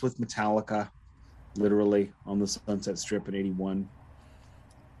fights with Metallica, literally, on the Sunset Strip in 81.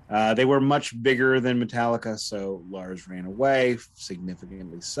 They were much bigger than Metallica, so Lars ran away,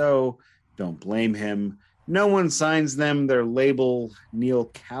 significantly so. Don't blame him. No one signs them. Their label, Neil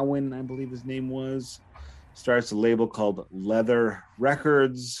Cowan, I believe his name was, starts a label called Leather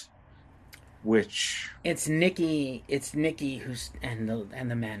Records, which it's Nikki who's and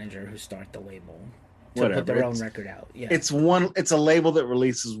the manager who start the label to whatever. Put their own record out. Yeah, it's a label that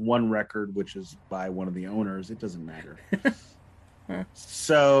releases one record, which is by one of the owners. It doesn't matter.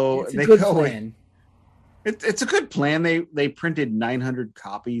 So it's a good plan. It's a good plan. They printed 900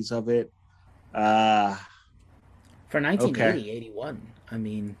 copies of it. For 1980, 81. I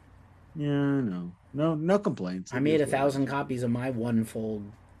mean, yeah, no complaints. I made 1,000 copies of my one full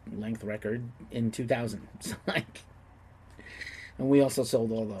length record in 2000. So and we also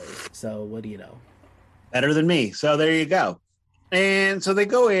sold all those. So what do you know? Better than me. So there you go. And so they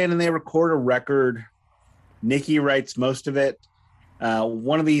go in and they record a record. Nikki writes most of it.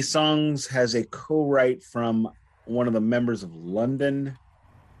 One of these songs has a co-write from one of the members of London.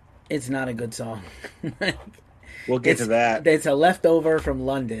 It's not a good song. We'll get to that. It's a leftover from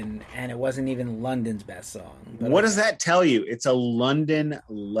London, and it wasn't even London's best song. But What does that tell you? It's a London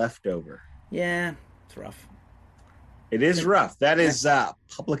leftover. Yeah, it's rough. It is rough. That is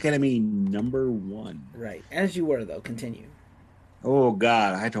Public Enemy #1. Right. As you were, though. Continue. Oh,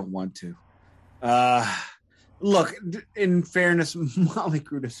 God. I don't want to. Look, in fairness, Motley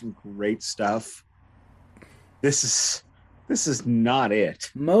Crue does some great stuff. This is not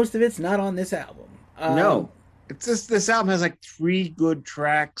it. Most of it's not on this album. No. It's just this album has like 3 good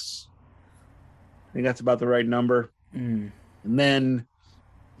tracks. I think that's about the right number. Mm. And then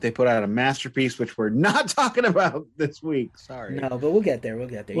they put out a masterpiece, which we're not talking about this week. Sorry. No, but we'll get there. We'll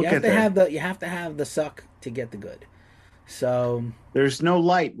get there. You have to have the suck to get the good. So there's no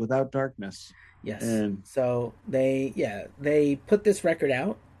light without darkness. Yes. And so they put this record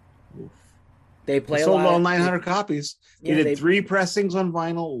out. Oof. They sold all 900 copies. They did 3 pressings on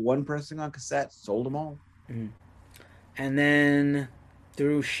vinyl, 1 pressing on cassette. Sold them all. Mm-hmm. And then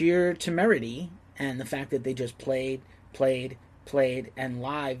through sheer temerity and the fact that they just played, and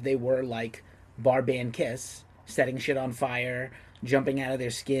live they were like bar band Kiss, setting shit on fire, jumping out of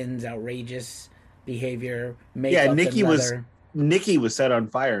their skins, outrageous behavior. Yeah, Nikki was set on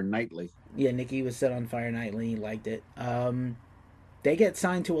fire nightly. Yeah, Nikki was set on fire nightly. He liked it. They get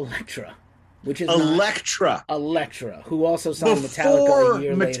signed to Elektra, which is Elektra, who also signed Metallica a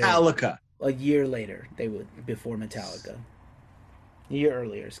year later. A year later, before Metallica. A year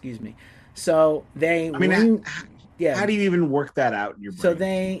earlier, excuse me. So they. How do you even work that out in your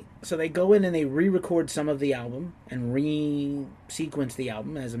brain? So they go in and they re-record some of the album and re-sequence the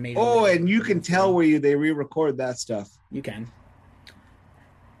album as a major. Oh, and you can tell where they re-record that stuff. You can.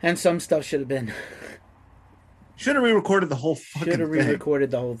 And some stuff should have been. Should have re-recorded the whole fucking thing. Should have re-recorded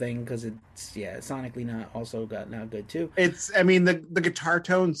the whole thing because it's sonically not good too. The guitar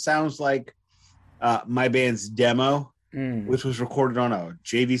tone sounds like my band's demo, which was recorded on a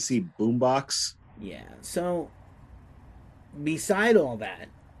JVC boombox. Yeah. So beside all that,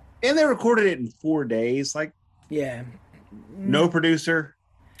 and they recorded it in 4 days. No producer.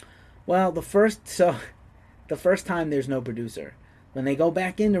 Well, the first time there's no producer. When they go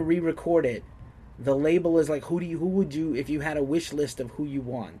back in to re-record it, the label is like, who would you, if you had a wish list of who you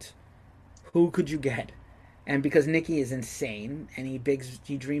want, who could you get? And because Nicky is insane, and he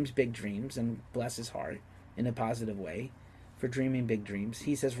dreams big dreams, and bless his heart, in a positive way, for dreaming big dreams,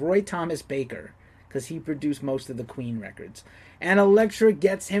 he says Roy Thomas Baker, because he produced most of the Queen records. And Elektra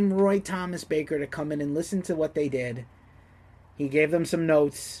gets him Roy Thomas Baker to come in and listen to what they did. He gave them some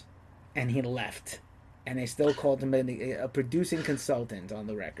notes, and he left. And they still called him a producing consultant on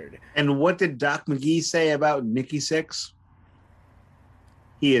the record. And what did Doc McGee say about Nikki Sixx?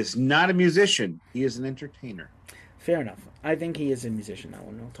 He is not a musician. He is an entertainer. Fair enough. I think he is a musician, though,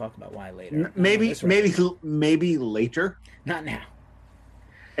 and we'll talk about why later. Maybe later. Not now.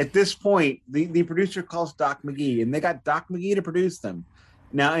 At this point, the producer calls Doc McGee, and they got Doc McGee to produce them.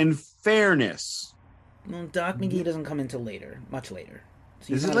 Now, in fairness... Well, Doc McGee doesn't come until later, much later.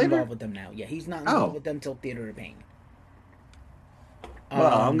 So he's not involved with them now. Yeah, he's not involved with them till Theater of Pain.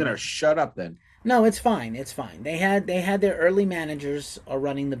 Well, I'm gonna shut up then. No, it's fine. It's fine. They had their early managers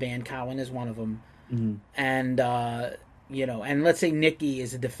running the band. Cowan is one of them, and and let's say Nicky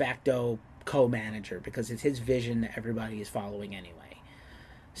is a de facto co-manager because it's his vision that everybody is following anyway.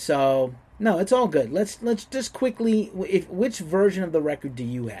 So no, it's all good. Let's just quickly. Which version of the record do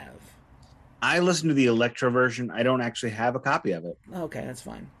you have? I listened to the Elektra version. I don't actually have a copy of it. Okay, that's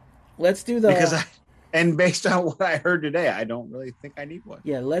fine. Let's do and based on what I heard today, I don't really think I need one.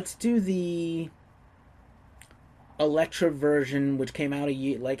 Yeah, let's do the Elektra version, which came out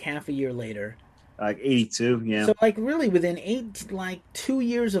half a year later. Like 82, yeah. So really within 2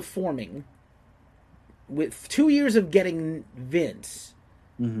 years of forming, with 2 years of getting Vince,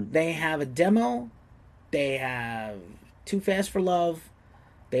 they have a demo, they have Too Fast for Love,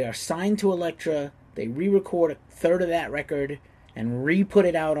 they are signed to Elektra. They re-record a third of that record and re-put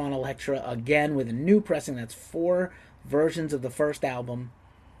it out on Elektra again with a new pressing. That's 4 versions of the first album.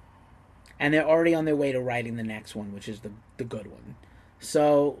 And they're already on their way to writing the next one, which is the good one.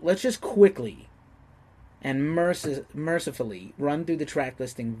 So let's just quickly and mercifully run through the track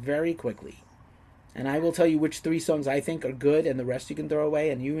listing very quickly. And I will tell you which 3 songs I think are good and the rest you can throw away.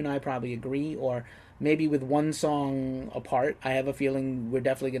 And you and I probably agree, or maybe with one song apart. I have a feeling we're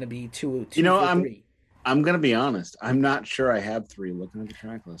definitely going to be two for 3. I'm going to be honest. I'm not sure I have 3 looking at the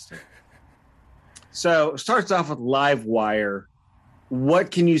track listing. So it starts off with Live Wire.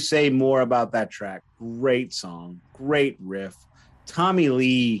 What can you say more about that track? Great song, great riff. Tommy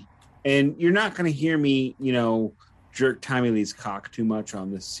Lee, and you're not going to hear me, jerk Tommy Lee's cock too much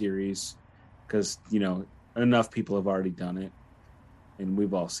on this series because, enough people have already done it, and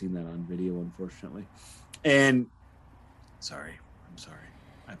we've all seen that on video, unfortunately. And I'm sorry,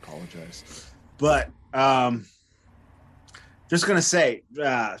 I apologize, but just gonna say,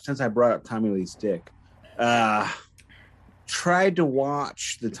 since I brought up Tommy Lee's dick, tried to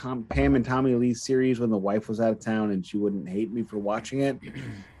watch the Pam and Tommy Lee series when the wife was out of town, and she wouldn't hate me for watching it.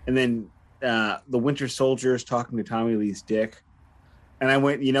 And then the Winter Soldier is talking to Tommy Lee's dick, and I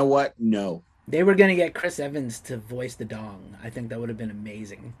went, you know what? No. They were gonna get Chris Evans to voice the dong. I think that would have been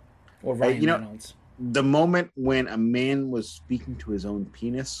amazing, or Ryan Reynolds. The moment when a man was speaking to his own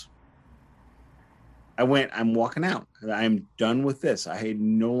penis, I'm walking out. I'm done with this. I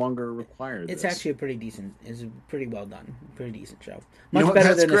no longer require this. It's actually it's a pretty well done, pretty decent show. Much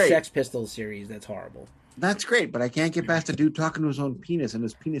better than the Sex Pistols series. That's horrible. That's great, but I can't get past a dude talking to his own penis and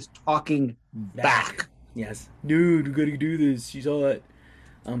his penis talking back. Yes. Dude, you gotta do this. She's hot.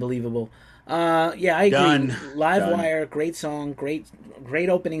 Unbelievable. Yeah, I agree. Done. Livewire, great song, great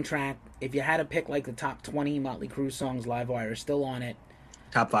opening track. If you had to pick like the top 20 Motley Crue songs, Livewire is still on it.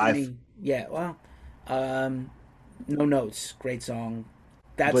 Top 5. Yeah, well, No Notes, great song.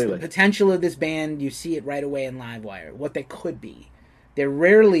 That's Completely. The potential of this band. You see it right away in Livewire. What they could be. They're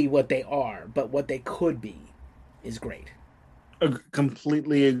rarely what they are, but what they could be is great.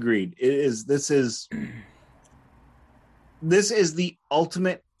 Completely agreed. This is the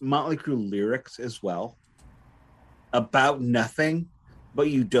ultimate Motley Crue lyrics as well. About nothing, but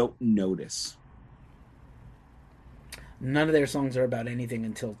you don't notice. None of their songs are about anything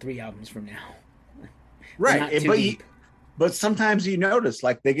until 3 albums from now. Right. But sometimes you notice,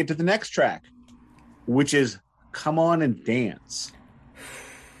 like they get to the next track, which is Come On and Dance.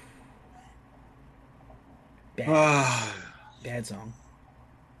 Bad song.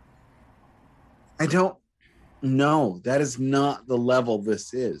 I don't know. That is not the level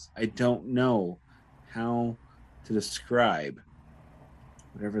this is. I don't know how to describe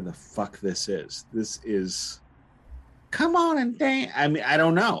whatever the fuck this is. This is Come On and Dance. I mean, I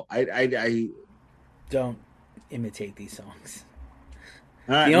don't know. I don't imitate these songs.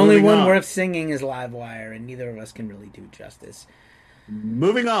 Right, the only one worth singing is Livewire, and neither of us can really do justice.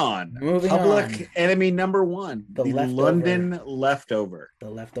 Moving on. Public Enemy number 1. The London Leftover. The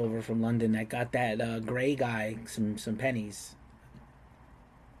Leftover from London that got that gray guy some pennies.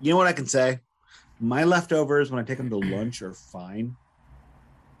 You know what I can say? My leftovers when I take them to lunch are fine.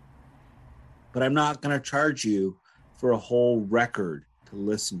 But I'm not going to charge you for a whole record to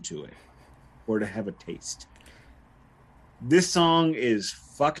listen to it or to have a taste. This song is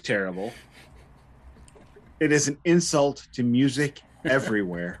fuck terrible. It is an insult to music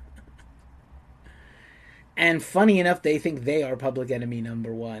everywhere. And funny enough, they think they are Public Enemy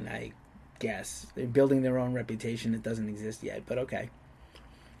number 1, I guess. They're building their own reputation that doesn't exist yet, but okay.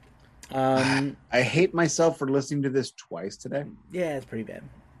 I hate myself for listening to this twice today. Yeah, it's pretty bad,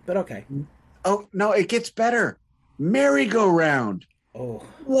 but okay. Oh, no, it gets better. Merry-Go-Round. Oh.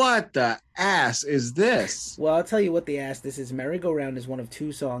 What the ass is this? Well, I'll tell you what the ass this is. Merry-Go-Round is one of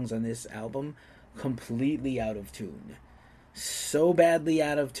 2 songs on this album completely out of tune. So badly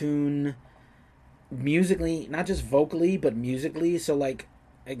out of tune. Musically, not just vocally, but musically. So, like,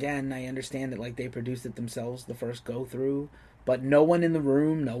 again, I understand that, like, they produced it themselves the first go-through. But no one in the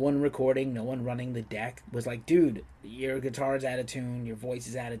room, no one recording, no one running the deck was like, dude, your guitar's out of tune, your voice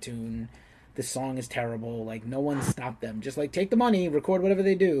is out of tune. This song is terrible. Like, no one stopped them. Just, like, take the money, record whatever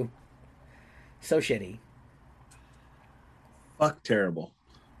they do. So shitty. Fuck terrible.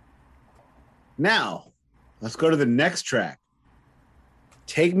 Now, let's go to the next track.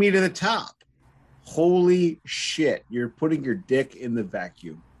 Take Me to the Top. Holy shit. You're putting your dick in the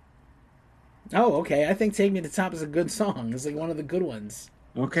vacuum. Oh, okay. I think Take Me to the Top is a good song. It's, like, one of the good ones.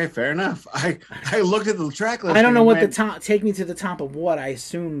 Okay, fair enough. I looked at the track list. I don't know what the top. Take Me to the Top of what? I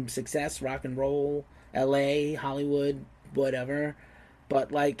assume success, rock and roll, L.A., Hollywood, whatever.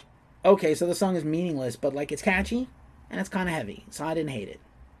 But like, okay, so the song is meaningless, but like it's catchy and it's kind of heavy, so I didn't hate it.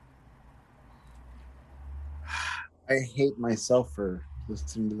 I hate myself for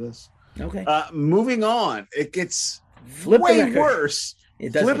listening to this. Okay. Moving on. It gets way worse.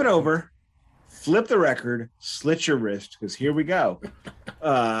 Flip it over. Flip the record, slit your wrist, because here we go.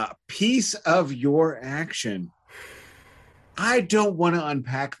 Piece of Your Action. I don't want to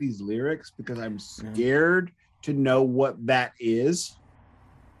unpack these lyrics because I'm scared to know what that is.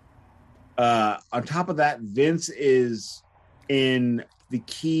 On top of that, Vince is in the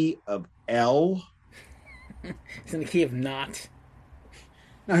key of L. He's in the key of not.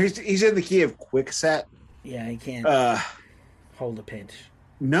 No, he's in the key of Quickset. Yeah, he can't hold a pitch.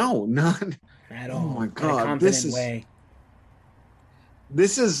 No, not at all. Oh my god, this is way.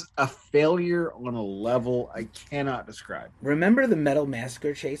 This is a failure on a level I cannot describe. Remember the Metal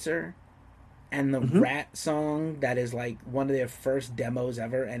Massacre Chaser and the Mhm. Rat song that is like one of their first demos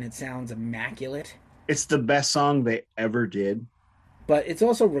ever, and it sounds immaculate. It's the best song they ever did. But it's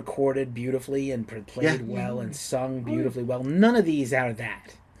also recorded beautifully and Yeah. played well and sung Oh, yeah. beautifully well. None of these are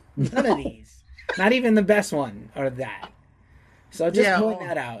that. None of No. these. Not even the best one are that. So just Yeah. point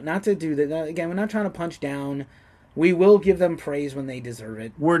that out. Not to do that. Again, we're not trying to punch down. We will give them praise when they deserve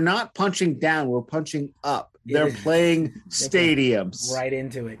it. We're not punching down. We're punching up. They're It is. playing They're playing stadiums. right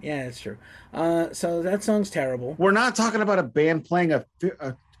into it. Yeah, that's true. So that song's terrible. We're not talking about a band playing a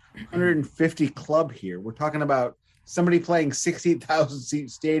 150 club here. We're talking about somebody playing 60,000 seat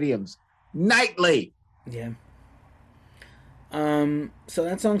stadiums nightly. Yeah. So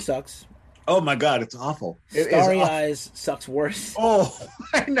that song sucks. Oh my God, it's awful. It is Starry awful. Eyes sucks worse. Oh,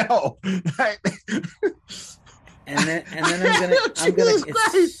 I know. And then I'm gonna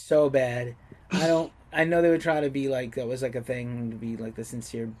it's so bad. I know they would try to be like that was like a thing to be like the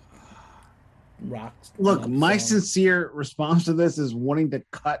sincere rock. Look, my song. sincere response to this is wanting to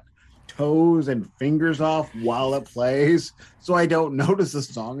cut toes and fingers off while it plays, so I don't notice the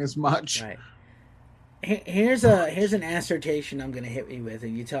song as much. Right. Here's an assertion I'm gonna hit you with,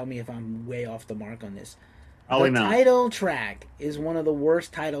 and you tell me if I'm way off the mark on this. Probably The not. title track is one of the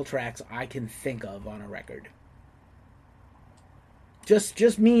worst title tracks I can think of on a record.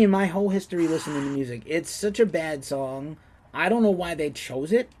 Just me and my whole history listening to music. It's such a bad song. I don't know why they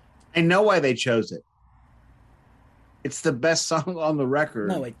chose it. I know why they chose it. It's the best song on the record.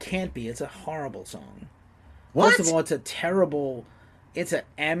 No, it can't be. It's a horrible song. What? First of all, it's a terrible. It's an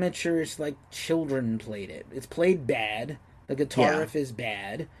amateurish, like children played it. It's played bad. The guitar Yeah. riff is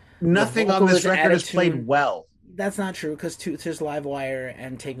bad. Nothing The on vocal this is record is out of played tune. well. That's not true because Tooth's Livewire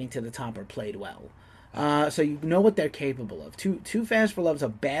and Take Me to the Top are played well. So you know what they're capable of. Too Fast for Love's a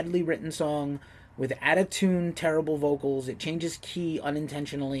badly written song with out of tune, terrible vocals. It changes key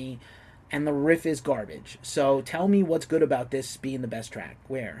unintentionally, and the riff is garbage. So tell me what's good about this being the best track.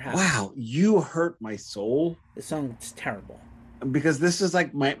 Where? How? Wow, you hurt my soul This song's terrible. because this is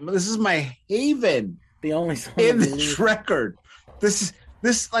my haven The only song in that this believes- record. This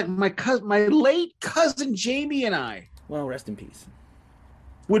like my late cousin Jamie and I Well, rest in peace.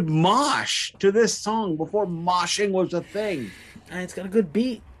 would mosh to this song before moshing was a thing. And it's got a good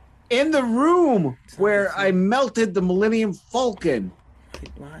beat. In the room It's not where good I song. melted the Millennium Falcon.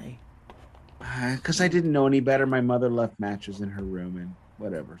 Why? Because I didn't know any better. My mother left matches in her room and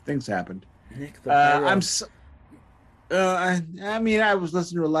whatever. Things happened. Nick the Pyro. I mean, I was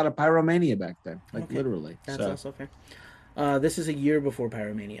listening to a lot of Pyromania back then, like Okay. literally. That's So also fair. This is a year before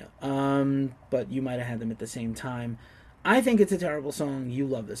Pyromania. But you might have had them at the same time. I think it's a terrible song. You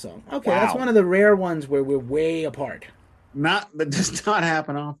love the song. Okay, that's Wow. one of the rare ones where we're way apart. that does not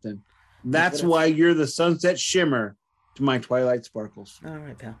happen often. That's What why you're the sunset shimmer to my twilight sparkles, All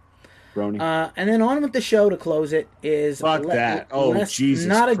right, pal. Brony. And then on with the show to close it is Fuck that. Oh, Jesus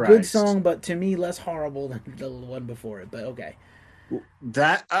not a good Christ. song, but to me less horrible than the one before it. But okay.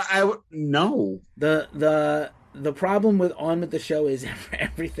 That I would no. The problem with On with the Show is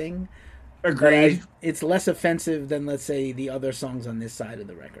everything. But Agreed. it's less offensive than, let's say, the other songs on this side of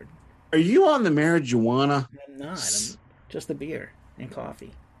the record. Are you on the marijuana? I'm not. I'm just the beer and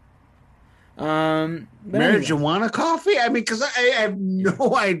coffee. But anyway, Marijuana coffee? I mean, because I have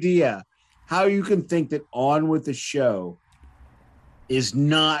no idea how you can think that On with the Show is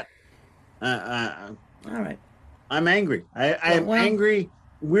not. all right. I'm angry. I am Well, angry.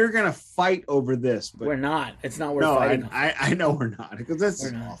 We're gonna fight over this, but We're not. It's not worth no, fighting. I know we're not because this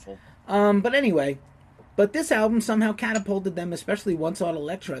is We're not. awful. But anyway, this album somehow catapulted them, especially once on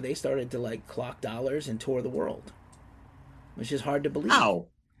Elektra, they started to like clock dollars and tour the world, which is hard to believe. How?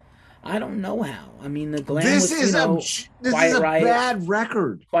 I don't know how. I mean, the glam This was, is Quiet a Riot. bad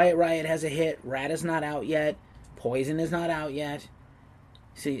record. Quiet Riot has a hit. Rat is not out yet. Poison is not out yet.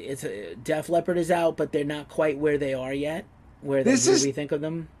 See, it's Def Leppard is out, but they're not quite where they are yet. Where This is- we think of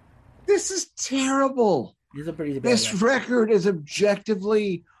them. This is terrible. It's a pretty bad This record is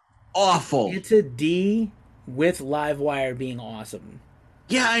objectively awful. It's a D with Livewire being awesome.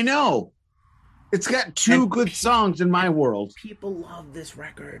 Yeah, I know. It's got two And good songs in my world. People love this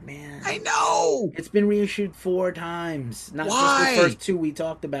record, man. I know. It's been reissued 4 times. Not Why? just the first 2 we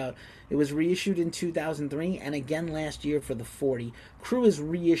talked about. It was reissued in 2003 and again last year for the 40. Crew is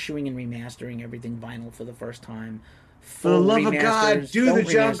reissuing and remastering everything vinyl for the first time. For the Full love of God, remasters. do Don't the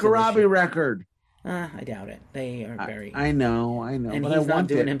John remaster this Corabi shit. record. I doubt it. They are very... I know, and but he's I not want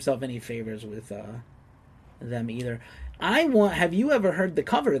doing it. himself any favors with them either. Have you ever heard the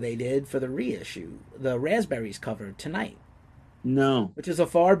cover they did for the reissue? The Raspberries cover, Tonight. No. which is a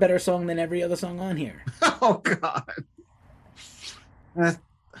far better song than every other song on here. Oh God. Uh,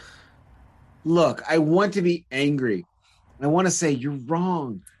 Look, I want to be angry. I want to say you're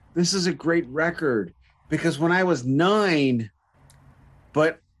wrong. This is a great record because when I was 9,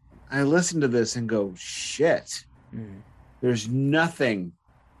 but I listened to this and go, shit. Mm. There's nothing.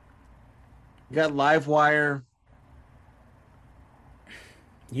 You got Livewire.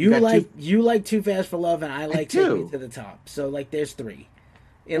 You got like two- you like Too Fast for Love, and I like Take Me do. to the Top. So like, there's 3.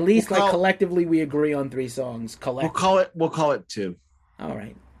 At least We'll like call- collectively, we agree on 3 songs. Collectively, We'll call it 2. all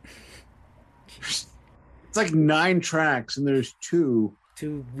right. It's like 9 tracks, and there's 2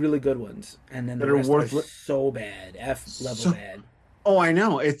 2 really good ones, and then that the are rest worth are so bad, F level so, bad. Oh, I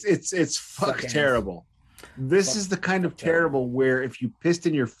know. It's fuck Suck ass. terrible. This Fuck- is the kind of fuck terrible. terrible where if you pissed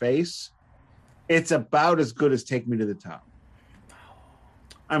in your face, it's about as good as Take Me to the Top.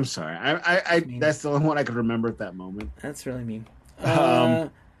 I'm sorry. I that's the only one I could remember at that moment. That's really mean. Okay.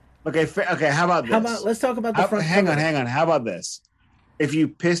 How about this? How about let's talk about the front hang cover. on. How about this? If you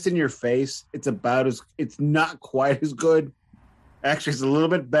pissed in your face, it's not quite as good. Actually, it's a little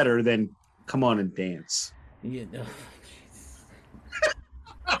bit better than Come On and Dance. You know,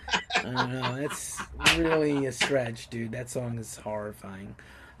 I don't know. It's really a stretch, dude. That song is horrifying.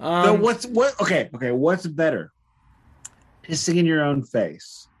 So what's better? Pissing in your own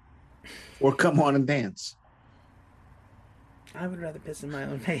face or Come On and Dance? I would rather piss in my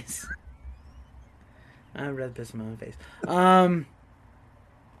own face. I would rather piss in my own face.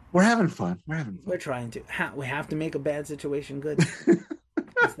 We're having fun. We're trying to. We have to make a bad situation good.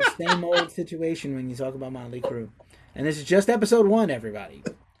 It's the same old situation when you talk about Motley Crue. And this is just episode 1, everybody.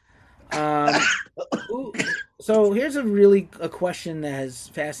 So here's a question that has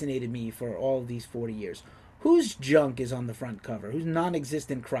fascinated me for all of these 40 years. Whose junk is on the front cover? Whose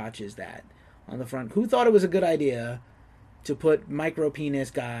non-existent crotch is that on the front? Who thought it was a good idea to put micro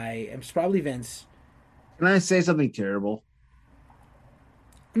penis guy? It's probably Vince. Can I say something terrible?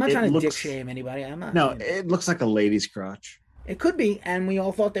 I'm not trying to dick shame anybody. I'm not. No, it looks like a lady's crotch. It could be, and we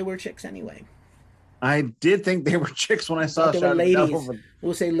all thought they were chicks anyway. I did think they were chicks when I saw they were ladies. But...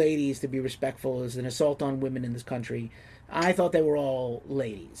 We'll say ladies to be respectful. As an assault on women in this country. I thought they were all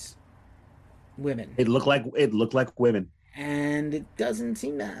ladies, women. It looked like women, and it doesn't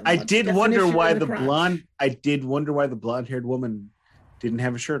seem that. I did wonder why the blonde. I did wonder why the blonde-haired woman didn't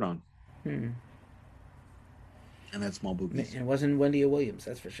have a shirt on. And that small boobies. It wasn't Wendy Williams,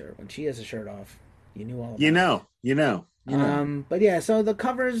 that's for sure. When she has a shirt off, you knew all about it. You know. But yeah, so the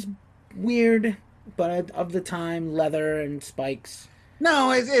cover's weird, but of the time, leather and spikes.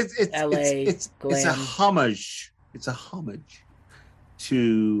 No, it's glam. a homage. It's a homage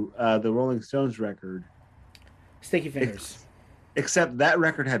to the Rolling Stones record. Sticky Fingers. Except that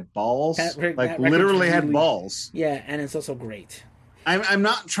record had balls. That literally had balls. Yeah, and it's also great. I'm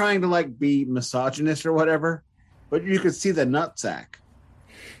not trying to be misogynist or whatever, but you could see the nutsack.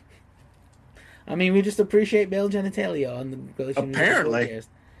 I mean, we just appreciate male genitalia on the Relation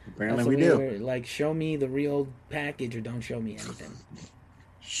Apparently we do. Show me the real package or don't show me anything.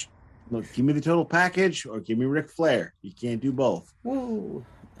 Look, give me the total package or give me Ric Flair. You can't do both. Woo!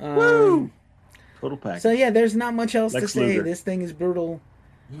 Woo! Total package. So yeah, there's not much else to say. Luger. This thing is brutal.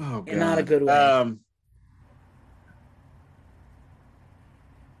 Oh, God. In not a good way.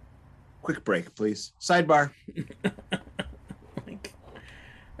 Quick break, please. Sidebar.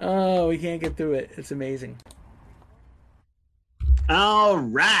 We can't get through it. It's amazing. All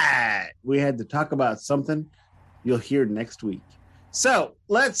right. We had to talk about something you'll hear next week. So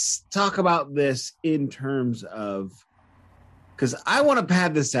let's talk about this in terms of, because I want to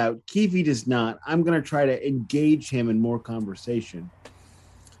pad this out. Keefe does not. I'm going to try to engage him in more conversation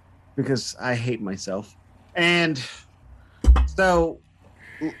because I hate myself. And so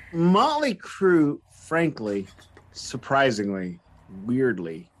Motley Crue, frankly, surprisingly,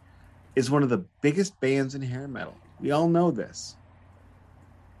 weirdly, is one of the biggest bands in hair metal. We all know this.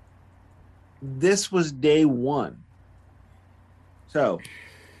 This was day 1. So,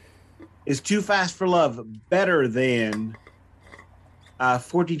 is Too Fast for Love better than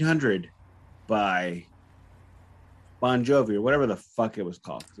 1400 by Bon Jovi or whatever the fuck it was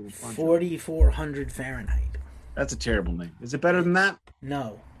called? 4400 Fahrenheit. That's a terrible name. Is it better than that?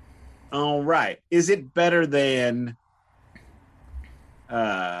 No. All right. Is it better than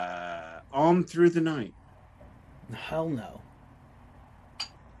On Through the Night? Hell no.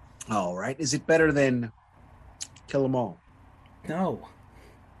 All right. Is it better than Kill 'Em All? No.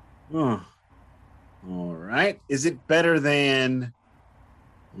 Oh. All right. Is it better than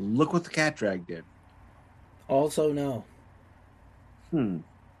Look What the Cat Drag Did? Also no.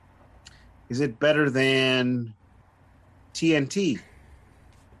 Is it better than TNT.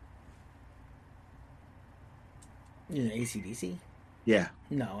 You know, AC/DC? Yeah.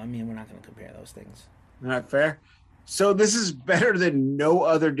 No, I mean, we're not going to compare those things. Not fair. So this is better than no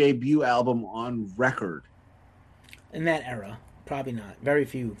other debut album on record. In that era, probably not. Very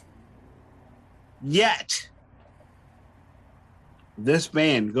few. Yet, this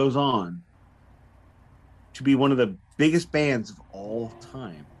band goes on to be one of the biggest bands of all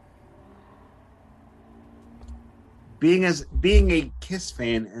time. Being a Kiss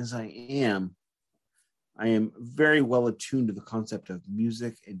fan as I am very well attuned to the concept of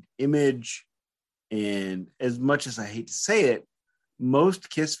music and image. And as much as I hate to say it, most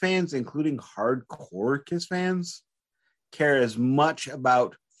Kiss fans, including hardcore Kiss fans, care as much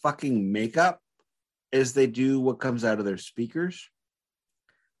about fucking makeup as they do what comes out of their speakers.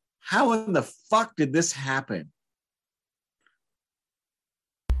 How in the fuck did this happen?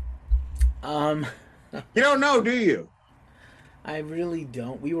 You don't know, do you? I really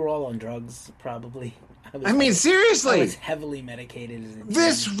don't. We were all on drugs, probably. Seriously. I was heavily medicated as a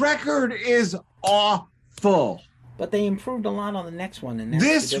This teen. record is awful. But they improved a lot on the next one. And that's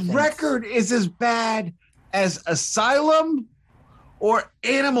This the difference. record is as bad as Asylum or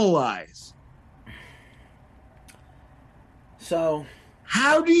Animalize. So,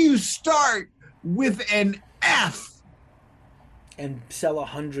 how do you start with an F? And sell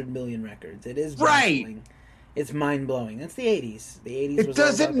 100 million records. It is right. baffling. It's mind-blowing. That's the 80s. The 80s it was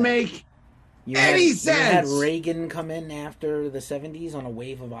doesn't make any sense. You had Reagan come in after the 70s on a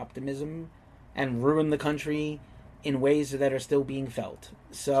wave of optimism and ruin the country in ways that are still being felt.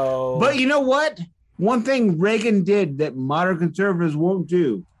 So, but you know what? One thing Reagan did that modern conservatives won't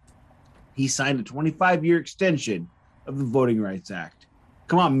do, he signed a 25-year extension of the Voting Rights Act.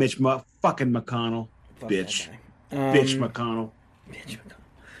 Come on, Mitch fucking McConnell. Bitch. Bitch McConnell. Bitch McConnell.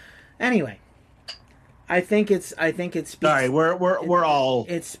 Anyway, I think it speaks. Sorry, we're all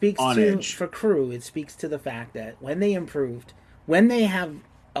it speaks on to edge. For Crue. It speaks to the fact that when they improved, when they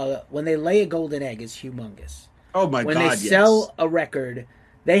lay a golden egg is humongous. Oh my when God! When they sell yes. a record,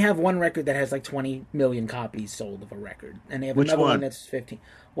 they have one record that has like 20 million copies sold of a record, and they have Which another one? one that's 15.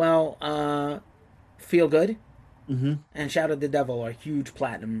 Well, Feel Good. Mm-hmm. And Shout at the Devil are huge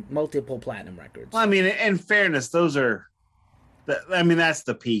multiple platinum records. Well, I mean, in fairness, those are, that's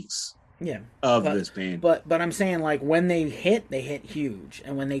the peaks. Yeah, of this band. But I'm saying, like, when they hit huge,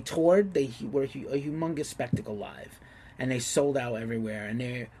 and when they toured, they were a humongous spectacle live, and they sold out everywhere, and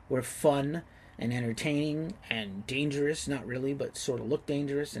they were fun and entertaining and dangerous. Not really, but sort of looked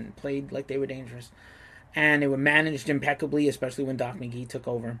dangerous and played like they were dangerous, and they were managed impeccably, especially when Doc McGee took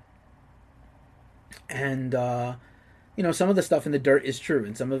over. And some of the stuff in the dirt is true,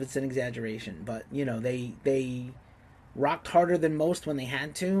 and some of it's an exaggeration. But they rocked harder than most when they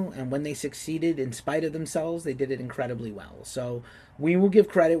had to, and when they succeeded in spite of themselves, they did it incredibly well. So we will give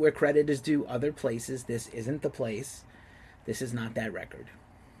credit where credit is due other places. This isn't the place. This is not that record.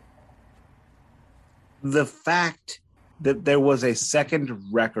 The fact that there was a second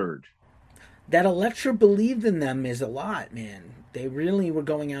record. That Elektra believed in them is a lot, man. They really were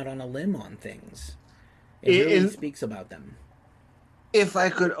going out on a limb on things. It really speaks about them. If I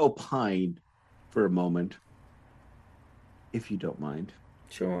could opine for a moment, if you don't mind.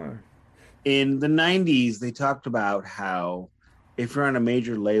 Sure. In the 90s, they talked about how if you're on a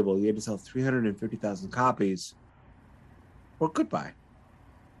major label, you had to sell 350,000 copies or goodbye.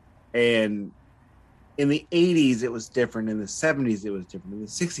 And in the 80s, it was different. In the 70s, it was different. In the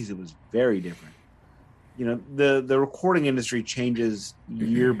 60s, it was very different. The recording industry changes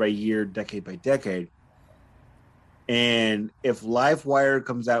year by year, decade by decade. And if Livewire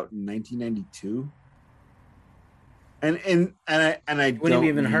comes out in 1992, and I wouldn't have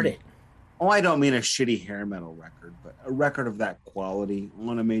even heard it. Oh, I don't mean a shitty hair metal record, but a record of that quality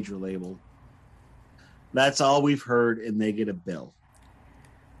on a major label. That's all we've heard, and they get a bill.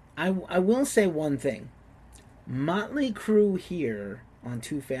 I will say one thing. Motley Crue here on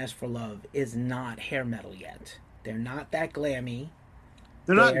Too Fast for Love is not hair metal yet. They're not that glammy.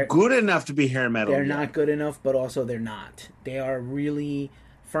 They're not good enough to be hair metal. They're not good enough, but also they're not. They are really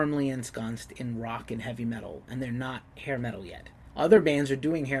firmly ensconced in rock and heavy metal, and they're not hair metal yet. Other bands are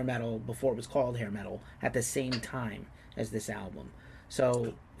doing hair metal before it was called hair metal at the same time as this album.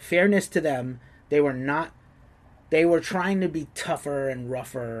 So, fairness to them, they were not. They were trying to be tougher and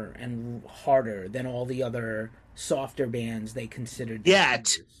rougher and harder than all the other softer bands they considered.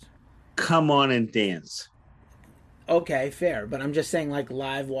 Yet, Come On and Dance. Okay, fair, but I'm just saying, like,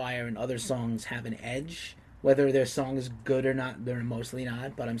 Livewire and other songs have an edge Whether their song is good or not, they're mostly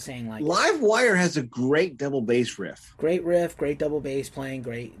not. But I'm saying like Live Wire has a great double bass riff. great riff, great double bass playing,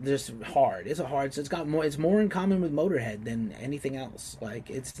 great. Just hard. It's a hard. So it's got more. It's more in common with Motorhead than anything else. Like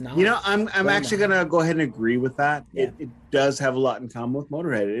it's not. You know, I'm actually gonna go ahead and agree with that. Yeah. It does have a lot in common with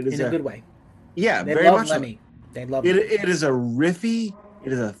Motorhead. It is in a good way. Yeah, They very love much. Lemmy. They love it. Lemmy. It is a riffy.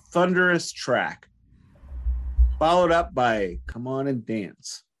 It is a thunderous track, followed up by "Come On and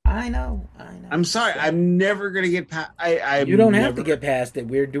Dance." I know. I'm sorry. I'm never gonna get past. You don't have to get past it.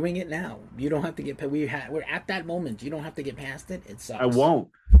 We're doing it now. You don't have to get. We're at that moment. You don't have to get past it. It sucks. I won't.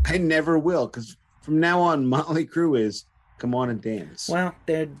 I never will, because from now on, Motley Crue is "Come On and Dance." Well,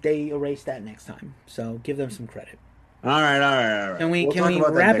 they erase that next time. So give them some credit. All right. Can we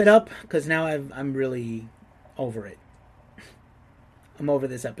wrap it up? Because now I'm really over it. I'm over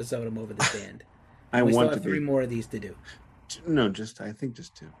this episode. I'm over this band. We still have 3 more of these to do. No, I think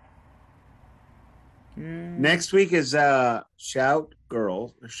just 2. Next week is Shout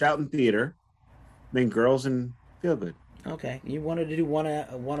in Theater, then Girls and Feel Good. Okay, you wanted to do one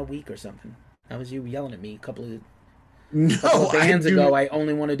a week or something. That was you yelling at me a couple of bands ago. I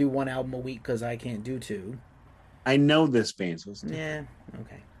only want to do 1 album a week because I can't do 2. I know this band, so yeah,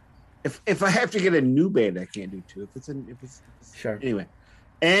 okay. If I have to get a new band, I can't do 2. If it's sure.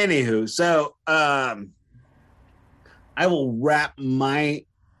 Anywho, so I will wrap my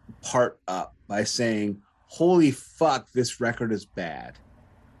part up by saying, holy fuck, this record is bad.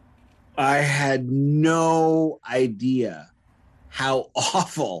 I had no idea how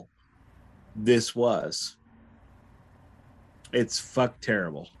awful this was. It's fuck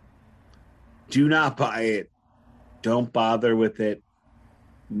terrible. Do not buy it. Don't bother with it.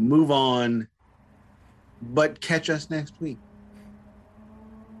 Move on. But catch us next week.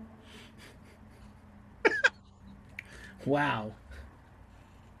 Wow.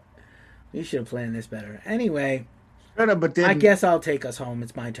 You should have planned this better. Anyway, but I guess I'll take us home.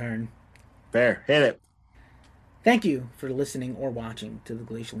 It's my turn. Fair. Hit it. Thank you for listening or watching to the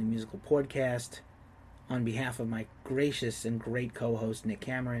Glacially Musical Podcast. On behalf of my gracious and great co-host, Nick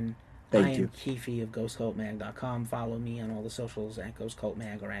Cameron, Thank you. am Keefe of GhostCultMag.com. Follow me on all the socials at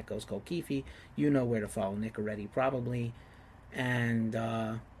GhostCultMag or at GhostCultKeefe. You know where to follow Nick already, probably. And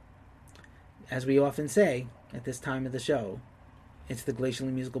as we often say at this time of the show, it's the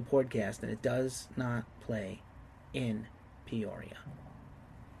Glacially Musical Podcast, and it does not play in Peoria.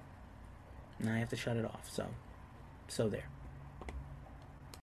 And I have to shut it off, so there.